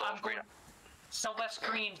 Sol's green. Celeste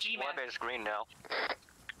green, G-Man. Webb is green now.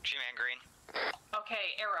 G-Man green.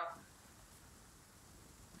 Okay, Arrow.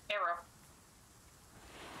 Arrow.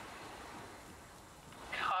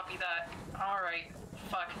 Copy that. Alright,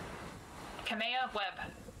 fuck. Kamea,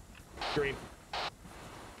 Webb. Green.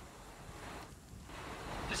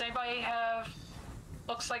 Does anybody have...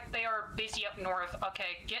 Looks like they are busy up north.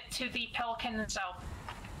 Okay, get to the Pelican and south.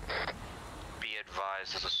 Be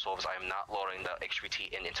advised, this is Solvis. I am not loading the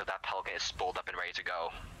HVT in until that Pelican is spooled up and ready to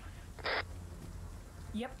go.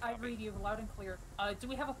 Yep, I read you loud and clear. Do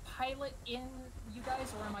we have a pilot in you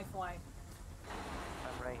guys, or am I flying?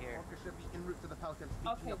 I'm right here. Walker should be en route to the Pelican.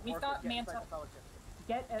 Okay, we've got Manta.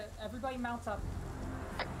 Get everybody mount up.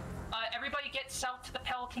 Everybody get south to the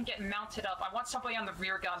Pelican, get mounted up. I want somebody on the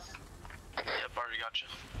rear gun. Yep, already got you.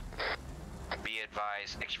 Be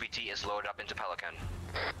advised, HVT is loaded up into Pelican.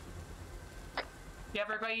 You have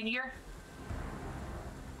everybody in here?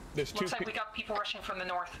 There's Looks like we got people rushing from the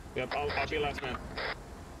north. Yep, I'll be last man.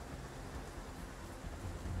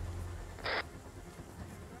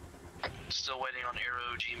 Still waiting on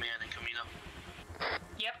Arrow, G-Man, and Kamina.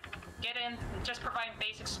 Yep, get in. Just provide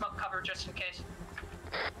basic smoke cover just in case.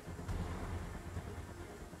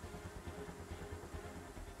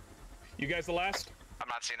 You guys the last? I'm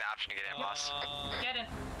not seeing the option to get in, boss. Get in.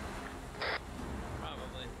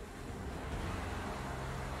 Probably.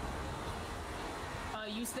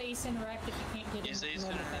 Use the Ace Interact if you can't get in. Use Ace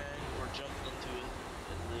Interact or jump into it,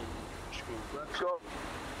 and then screw. Let's go.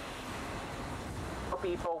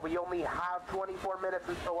 people. We only have 24 minutes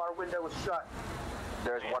until our window is shut.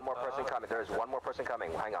 There's one more person coming. There's one more person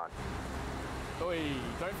coming. Hang on. Oi,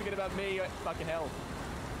 don't forget about me, fucking hell.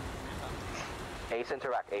 Ace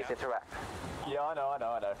interact. Ace interact. Yeah, I know.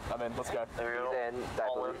 I'm in. Let's go. He's in.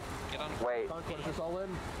 All in. Get on. Wait. Is this all in?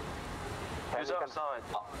 Who's outside?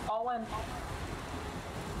 All in.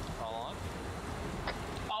 All on?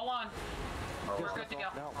 All on. We're good to go.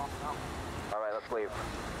 Alright, let's leave.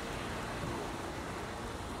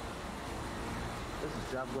 This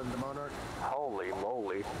is Javelin the Monarch. Holy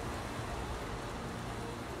moly.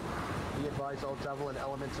 Be advised, all Javelin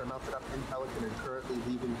elements are mounted up in Pelican and currently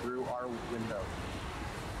leaving through our window.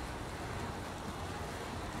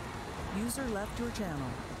 User left your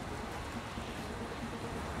channel.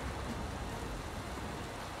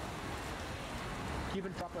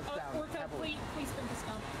 Keeping chocolate down. Orca, please spin this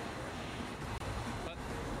down. What?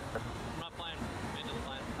 I'm not playing. Manta's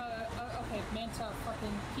playing. Okay, Manta,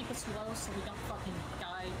 fucking keep us low so we don't fucking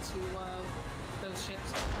die to, those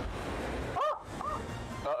ships.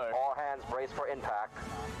 Uh-oh. All hands brace for impact.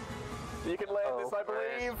 You can land this, I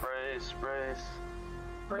believe. Brace.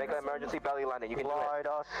 Make an emergency belly landing. You can glide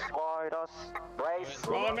us. Brace.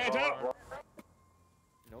 Come on, Manta!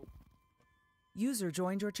 Nope. User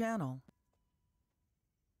joined your channel.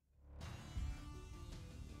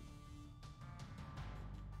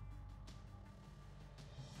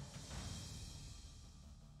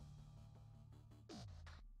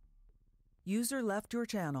 User left your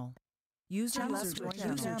channel. User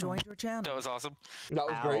joined your channel. That was awesome. That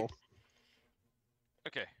was great.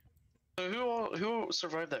 Okay. So who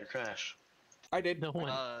survived that crash? I did. No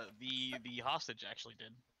one. The hostage actually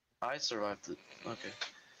did. I survived it. Okay.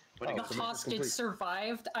 The hostage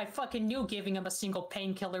survived. I fucking knew giving him a single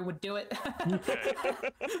painkiller would do it. I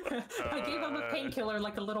gave him a painkiller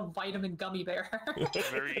like a little vitamin gummy bear.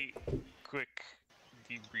 Very quick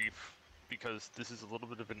debrief, because this is a little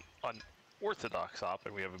bit of an unorthodox op,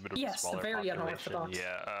 and we have a bit of a smaller very population. unorthodox.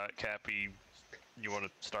 Yeah, Cappy, you want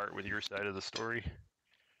to start with your side of the story?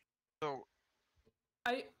 So,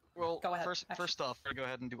 go ahead. First off, we're gonna go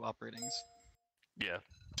ahead and do operatings. Yeah.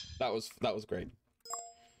 That was great.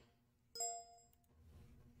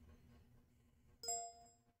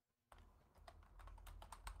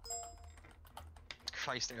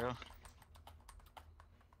 Christ, Arrow.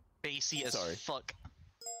 Bassy as fuck.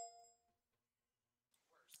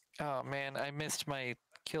 Oh man, I missed my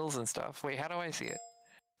kills and stuff. Wait, how do I see it?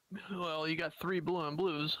 Well, you got 3 blue and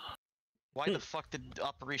blues. Why the fuck did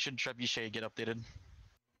Operation Trebuchet get updated?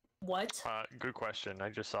 What? Good question. I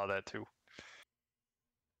just saw that too.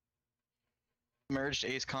 Merged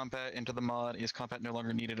Ace Combat into the mod. Ace Combat no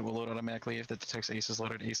longer needed. It will load automatically if it detects Ace is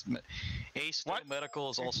loaded. Ace Medical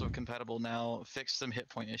is also compatible now. Fixed some hit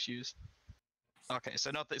point issues. Okay,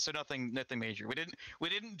 so nothing major. We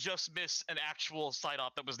didn't just miss an actual side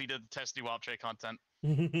op that was needed to test new op tray content.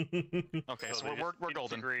 Okay, so we're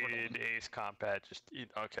golden. Integrated Ace Combat.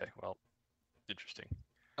 Okay. Well, interesting.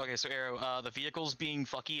 Okay, so Arrow, the vehicles being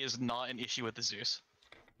fucky is not an issue with the Zeus.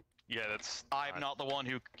 Yeah, that's. I'm not the one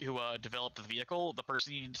who developed the vehicle. The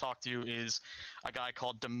person you need to talk to is a guy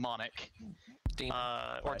called Demonic.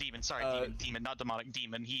 Or Demon, sorry, Demon, not Demonic,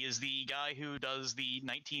 Demon. He is the guy who does the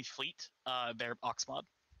 19th Fleet, their Oxmod.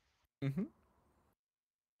 Mm-hmm.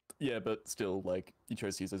 Yeah, but still, like, you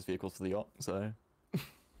chose to use those vehicles for the op, so...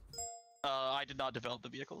 I did not develop the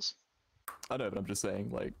vehicles. I know, but I'm just saying,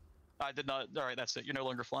 like... I did not. Alright, that's it. You're no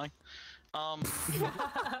longer flying. Fuck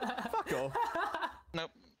off.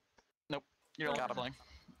 Nope. You're no longer flying.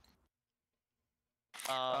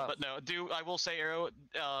 But no, I will say, Arrow,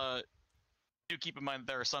 do keep in mind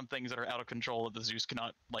there are some things that are out of control that the Zeus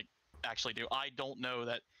cannot, like, actually do. I don't know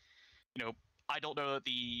that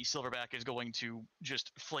the Silverback is going to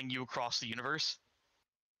just fling you across the universe.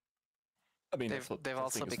 I mean, they've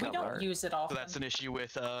also become. We don't use it often. So that's an issue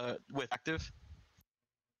with active.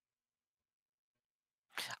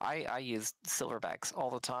 I use Silverbacks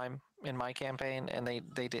all the time in my campaign, and they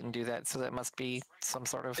didn't do that, so that must be some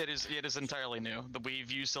sort of. It is entirely new.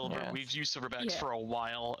 We've used Silverbacks for a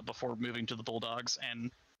while before moving to the Bulldogs,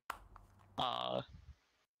 and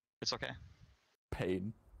it's okay.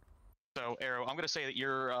 Pain. So Arrow, I'm gonna say that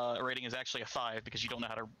your rating is actually a 5 because you don't know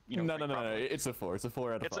how to. No, it's a 4. It's a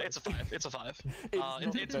 4 out of 5. It's a 5. It's a 5.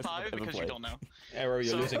 It's a 5 because you don't know. Arrow,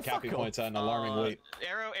 you're losing Cappy points at an alarming rate.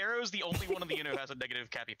 Arrow's the only one in the unit who has a negative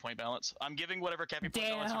Cappy point balance. I'm giving whatever Cappy point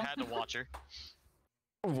balance you had to Watcher.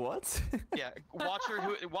 What? Yeah,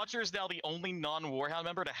 Watcher is now the only non-Warhound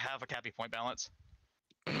member to have a Cappy point balance.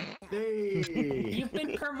 Hey. You've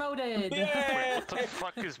been promoted. Wait, what the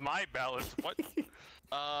fuck is my balance? What?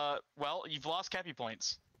 Well, you've lost Cappy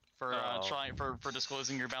points. for for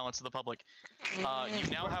disclosing your balance to the public. You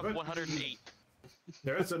now have 108.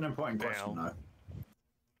 There is an important question though.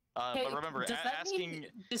 But remember, does that mean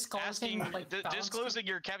disclosing disclosing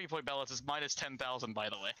your cappy point balance is minus 10,000, by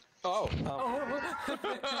the way. Oh.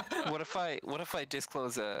 What if I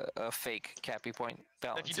disclose a fake cappy point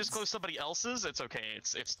balance? If you disclose somebody else's, it's okay.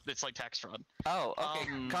 It's like tax fraud. Oh, okay.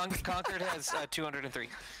 Concord has 203.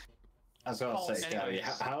 I was gonna say, Gabby,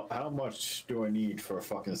 how much do I need for a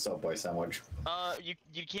fucking Subway sandwich?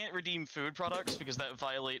 You can't redeem food products because that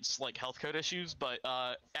violates like health code issues. But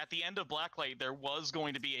at the end of Blacklight, there was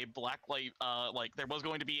going to be a Blacklight, there was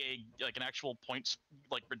going to be an actual points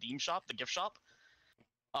redeem shop, the gift shop,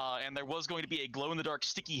 and there was going to be a glow in the dark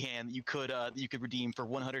sticky hand that you could redeem for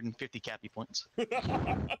 150 cappy points.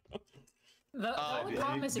 The only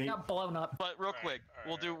problem is it got blown up. But real quick,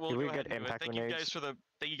 we'll go ahead and do it. Thank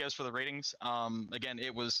you guys for the ratings. Again,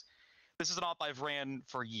 this is an op I've ran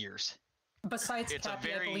for years. Besides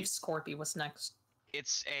Cappy, I believe Scorpy was next.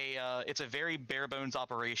 It's a very bare bones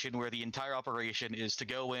operation where the entire operation is to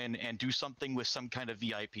go in and do something with some kind of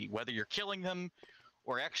VIP. Whether you're killing them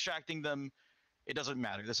or extracting them, it doesn't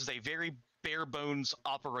matter. This is a very bare bones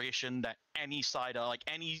operation that any side,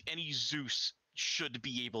 any Zeus should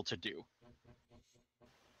be able to do.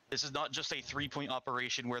 This is not just a 3-point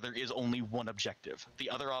operation where there is only one objective. The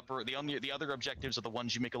other objectives are the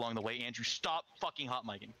ones you make along the way. Andrew, stop fucking hot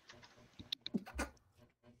micing.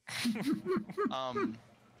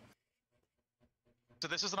 So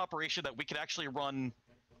this is an operation that we could actually run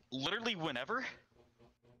literally whenever,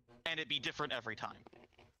 and it'd be different every time.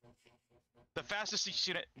 The fastest this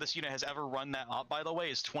unit has ever run that op, by the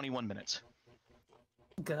way, is 21 minutes.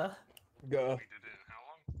 Go.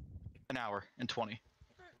 An hour and 20.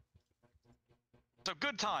 So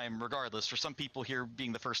good time, regardless, for some people here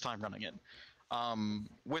being the first time running it,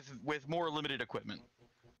 with more limited equipment.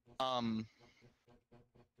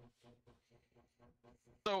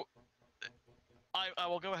 So I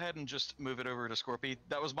will go ahead and just move it over to Scorpy.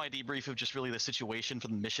 That was my debrief of just really the situation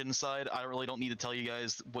from the mission side. I really don't need to tell you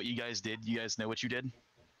guys what you guys did. You guys know what you did.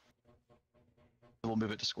 We'll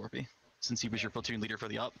move it to Scorpy, since he was your platoon leader for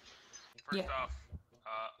the op. First off,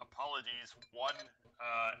 apologies. One,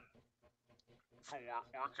 for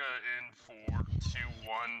Orca and for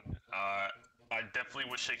 2-1, I definitely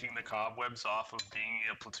was shaking the cobwebs off of being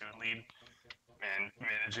a platoon lead and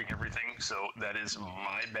managing everything, so that is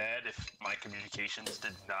my bad if my communications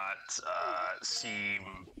did not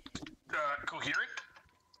seem coherent.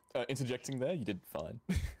 Interjecting there, you did fine.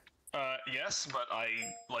 Yes, but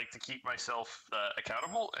I like to keep myself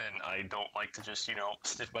accountable, and I don't like to just,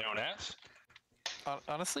 sniff my own ass.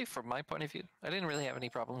 Honestly, from my point of view, I didn't really have any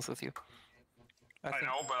problems with you. I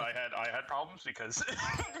know, but I had problems because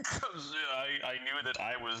I knew that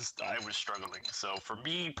I was struggling. So for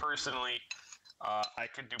me personally, I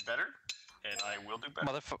could do better, and I will do better.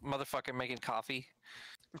 Motherfucker making coffee.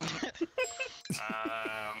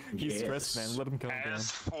 He's stressed, man. Let him calm down.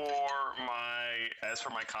 As for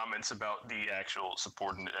my comments about the actual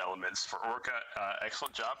supporting elements for Orca,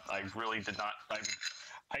 excellent job. I really did not.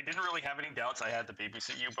 I didn't really have any doubts. I had to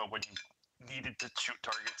babysit you, but when you needed to shoot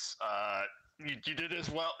targets, you did as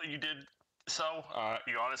well. You did so.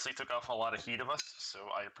 You honestly took off a lot of heat of us, so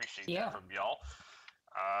I appreciate that from y'all.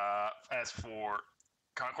 As for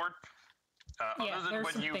Concord, other than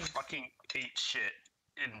when you fucking ate shit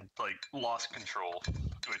and lost control,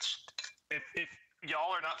 which if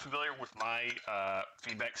y'all are not familiar with my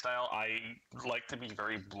feedback style, I like to be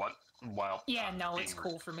very blunt while it's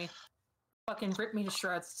cool for me. Fucking rip me to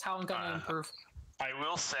shreds. That's how I'm gonna improve. I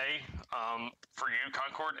will say, for you,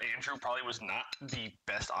 Concord, Andrew probably was not the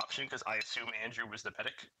best option because I assume Andrew was the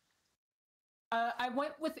medic. I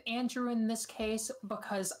went with Andrew in this case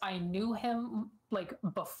because I knew him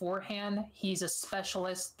beforehand. He's a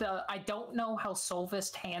specialist. I don't know how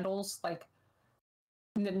Solvist handles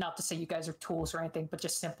not to say you guys are tools or anything, but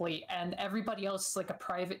just simply, and everybody else is a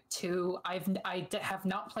private too. I have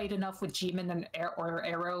not played enough with G-Man or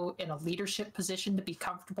Arrow in a leadership position to be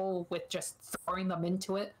comfortable with just throwing them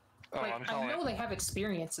into it. I know they have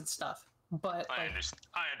experience and stuff, but I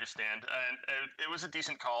understand, and it was a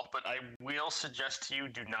decent call, but I will suggest to you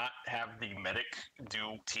do not have the medic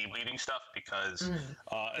do team leading stuff because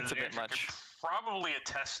it's a bit much. Probably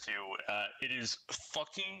attest to it is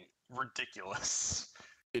fucking ridiculous.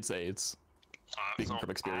 It's AIDS. Speaking from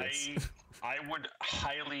experience. I would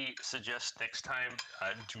highly suggest next time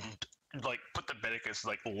do put the medic as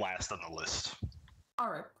last on the list. All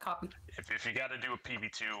right, copy. If you got to do a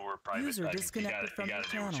PV2 or a private, User disconnected from you got to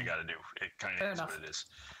do what you got to do. It kind of is what it is.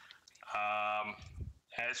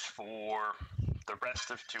 As for the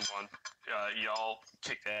rest of 2-1, y'all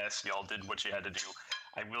kicked ass. Y'all did what you had to do.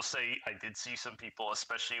 I will say I did see some people,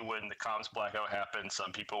 especially when the comms blackout happened.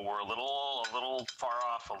 Some people were a little far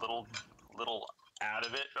off, a little out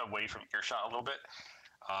of it, away from earshot a little bit.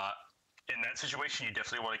 In that situation, you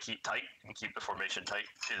definitely want to keep tight and keep the formation tight.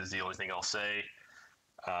 Is the only thing I'll say.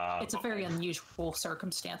 It's a very unusual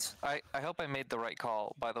circumstance. I hope I made the right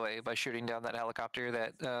call, by the way, by shooting down that helicopter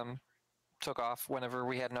that took off whenever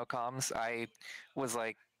we had no comms. I was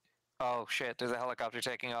like, oh shit, there's a helicopter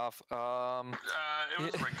taking off. It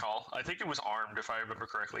was the right call. I think it was armed, if I remember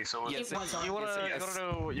correctly. So Yes, you want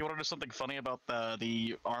to know something funny about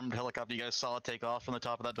the armed helicopter you guys saw take off from the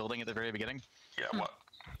top of that building at the very beginning? Yeah, what?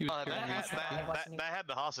 That had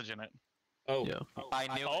the hostage in it. Oh, yeah. I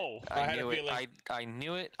knew it. I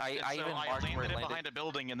knew it. I even marked where it landed. Behind a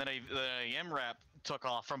building, and then the MRAP took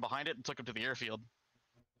off from behind it and took him to the airfield.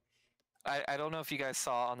 I don't know if you guys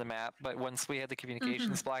saw on the map, but once we had the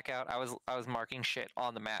communications blackout, I was marking shit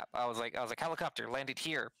on the map. I was like helicopter landed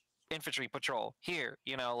here, infantry patrol here.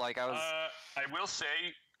 You know, like I was. I will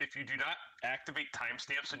say, if you do not activate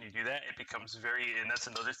timestamps when you do that, it becomes and that's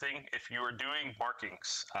another thing. If you are doing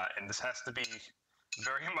markings, and this has to be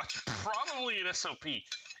very much probably an SOP.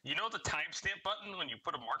 You know the timestamp button when you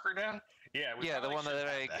put a marker down? Yeah, the one that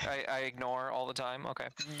I ignore all the time. Okay.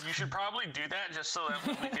 You should probably do that just so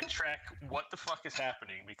that we can track what the fuck is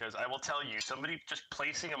happening, because I will tell you, somebody just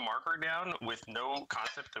placing a marker down with no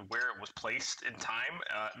concept of where it was placed in time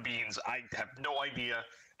means I have no idea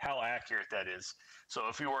how accurate that is. So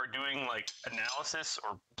if you are doing like analysis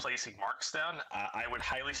or placing marks down, I would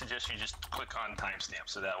highly suggest you just click on timestamp,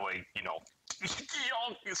 so that way, you know,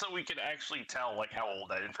 so we can actually tell like how old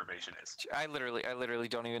that information is. I literally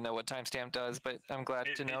don't even know what timestamp does, but I'm glad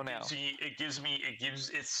to know now.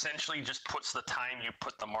 It essentially just puts the time you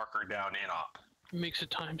put the marker down in op. Makes a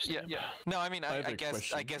timestamp. Yeah. No, I mean I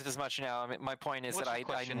guess as much now. I mean, my point is that I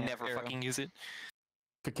never fucking use it.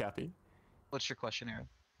 For Cappy. What's your question, Aaron?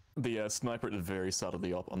 The sniper at the very start of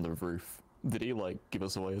the op on the roof. Did he like give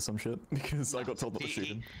us away or some shit? Because I got told not to shoot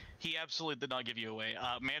him. He absolutely did not give you away.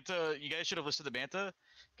 Manta, you guys should have listened to Manta,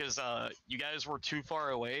 because you guys were too far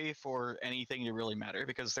away for anything to really matter,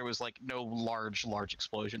 because there was like no large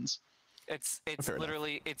explosions. It's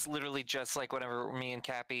literally just like whenever me and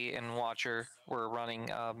Cappy and Watcher were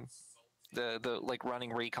running the like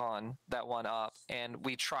running recon that one up, and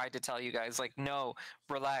we tried to tell you guys like, no,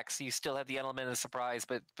 relax, you still have the element of surprise,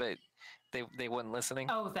 but they weren't listening.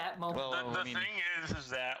 Oh, that moment. Well, the thing is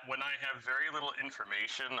that when I have very little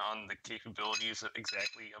information on the capabilities of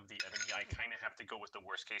exactly of the enemy, I kind of have to go with the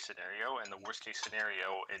worst case scenario, and the worst case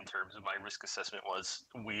scenario in terms of my risk assessment was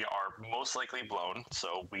we are most likely blown,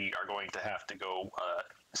 so we are going to have to go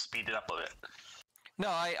speed it up a bit. No,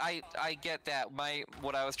 I get that.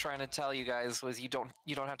 What I was trying to tell you guys was you don't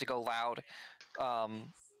have to go loud,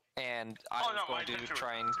 and I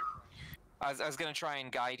was going to try and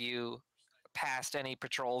guide you past any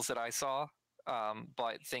patrols that I saw,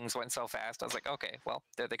 but things went so fast. I was like, okay, well,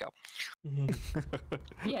 there they go.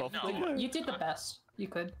 Yeah, you did the best you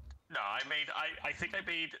could. No, I think I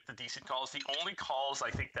made the decent calls. The only calls I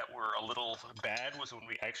think that were a little bad was when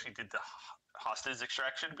we actually did the hostage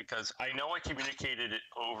extraction, because I know I communicated it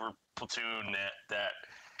over platoon that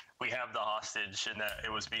we have the hostage and that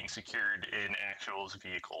it was being secured in Actual's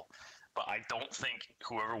vehicle. But I don't think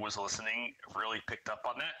whoever was listening really picked up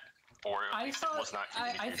on that, or it was not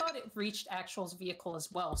communicated. I thought it reached Actual's vehicle as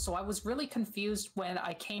well, so I was really confused when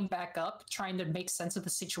I came back up trying to make sense of the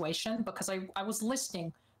situation, because I was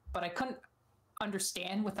listening, but I couldn't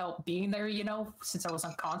understand without being there, you know, since I was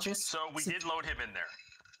unconscious. So we did load him in there.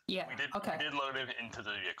 Yeah, we did load him into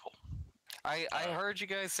the vehicle. I heard you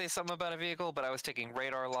guys say something about a vehicle, but I was taking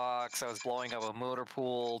radar locks, I was blowing up a motor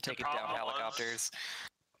pool, taking down helicopters.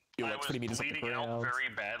 I was bleeding out very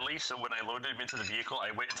badly, so when I loaded him into the vehicle,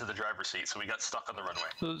 I went into the driver's seat, so we got stuck on the runway.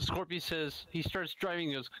 So Scorpio says, he starts driving,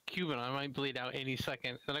 he goes, Cuban, I might bleed out any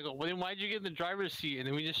second. And I go, well then why'd you get in the driver's seat? And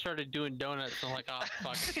then we just started doing donuts, and I'm like, oh,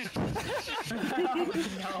 fuck.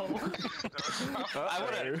 No. I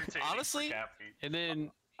would've, honestly... And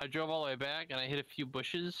then I drove all the way back, and I hit a few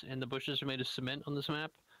bushes, and the bushes are made of cement on this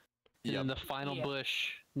map. And then the final bush,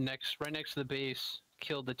 right next to the base,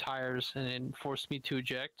 killed the tires and then forced me to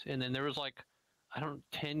eject, and then there was like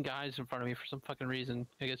 10 guys in front of me for some fucking reason.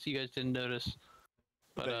 I guess you guys didn't notice,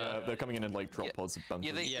 but they're coming in like drop pods of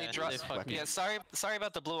bunkers. They dropped. Yeah, sorry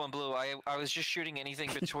about the blue on blue. I was just shooting anything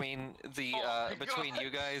between the between you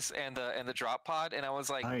guys and the drop pod, and I was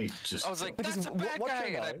like, that's a bad guy,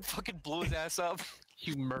 and I fucking blew his ass up.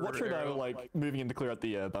 You murdered Watcher and I Arrow. were like moving in to clear out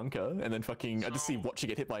the bunker, and then fucking I just see Watcher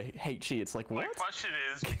get hit by HE. It's like, what? My question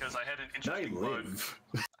is, because I had an interesting bug.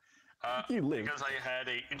 You live. Because I had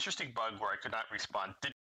an interesting bug where I could not respawn. Did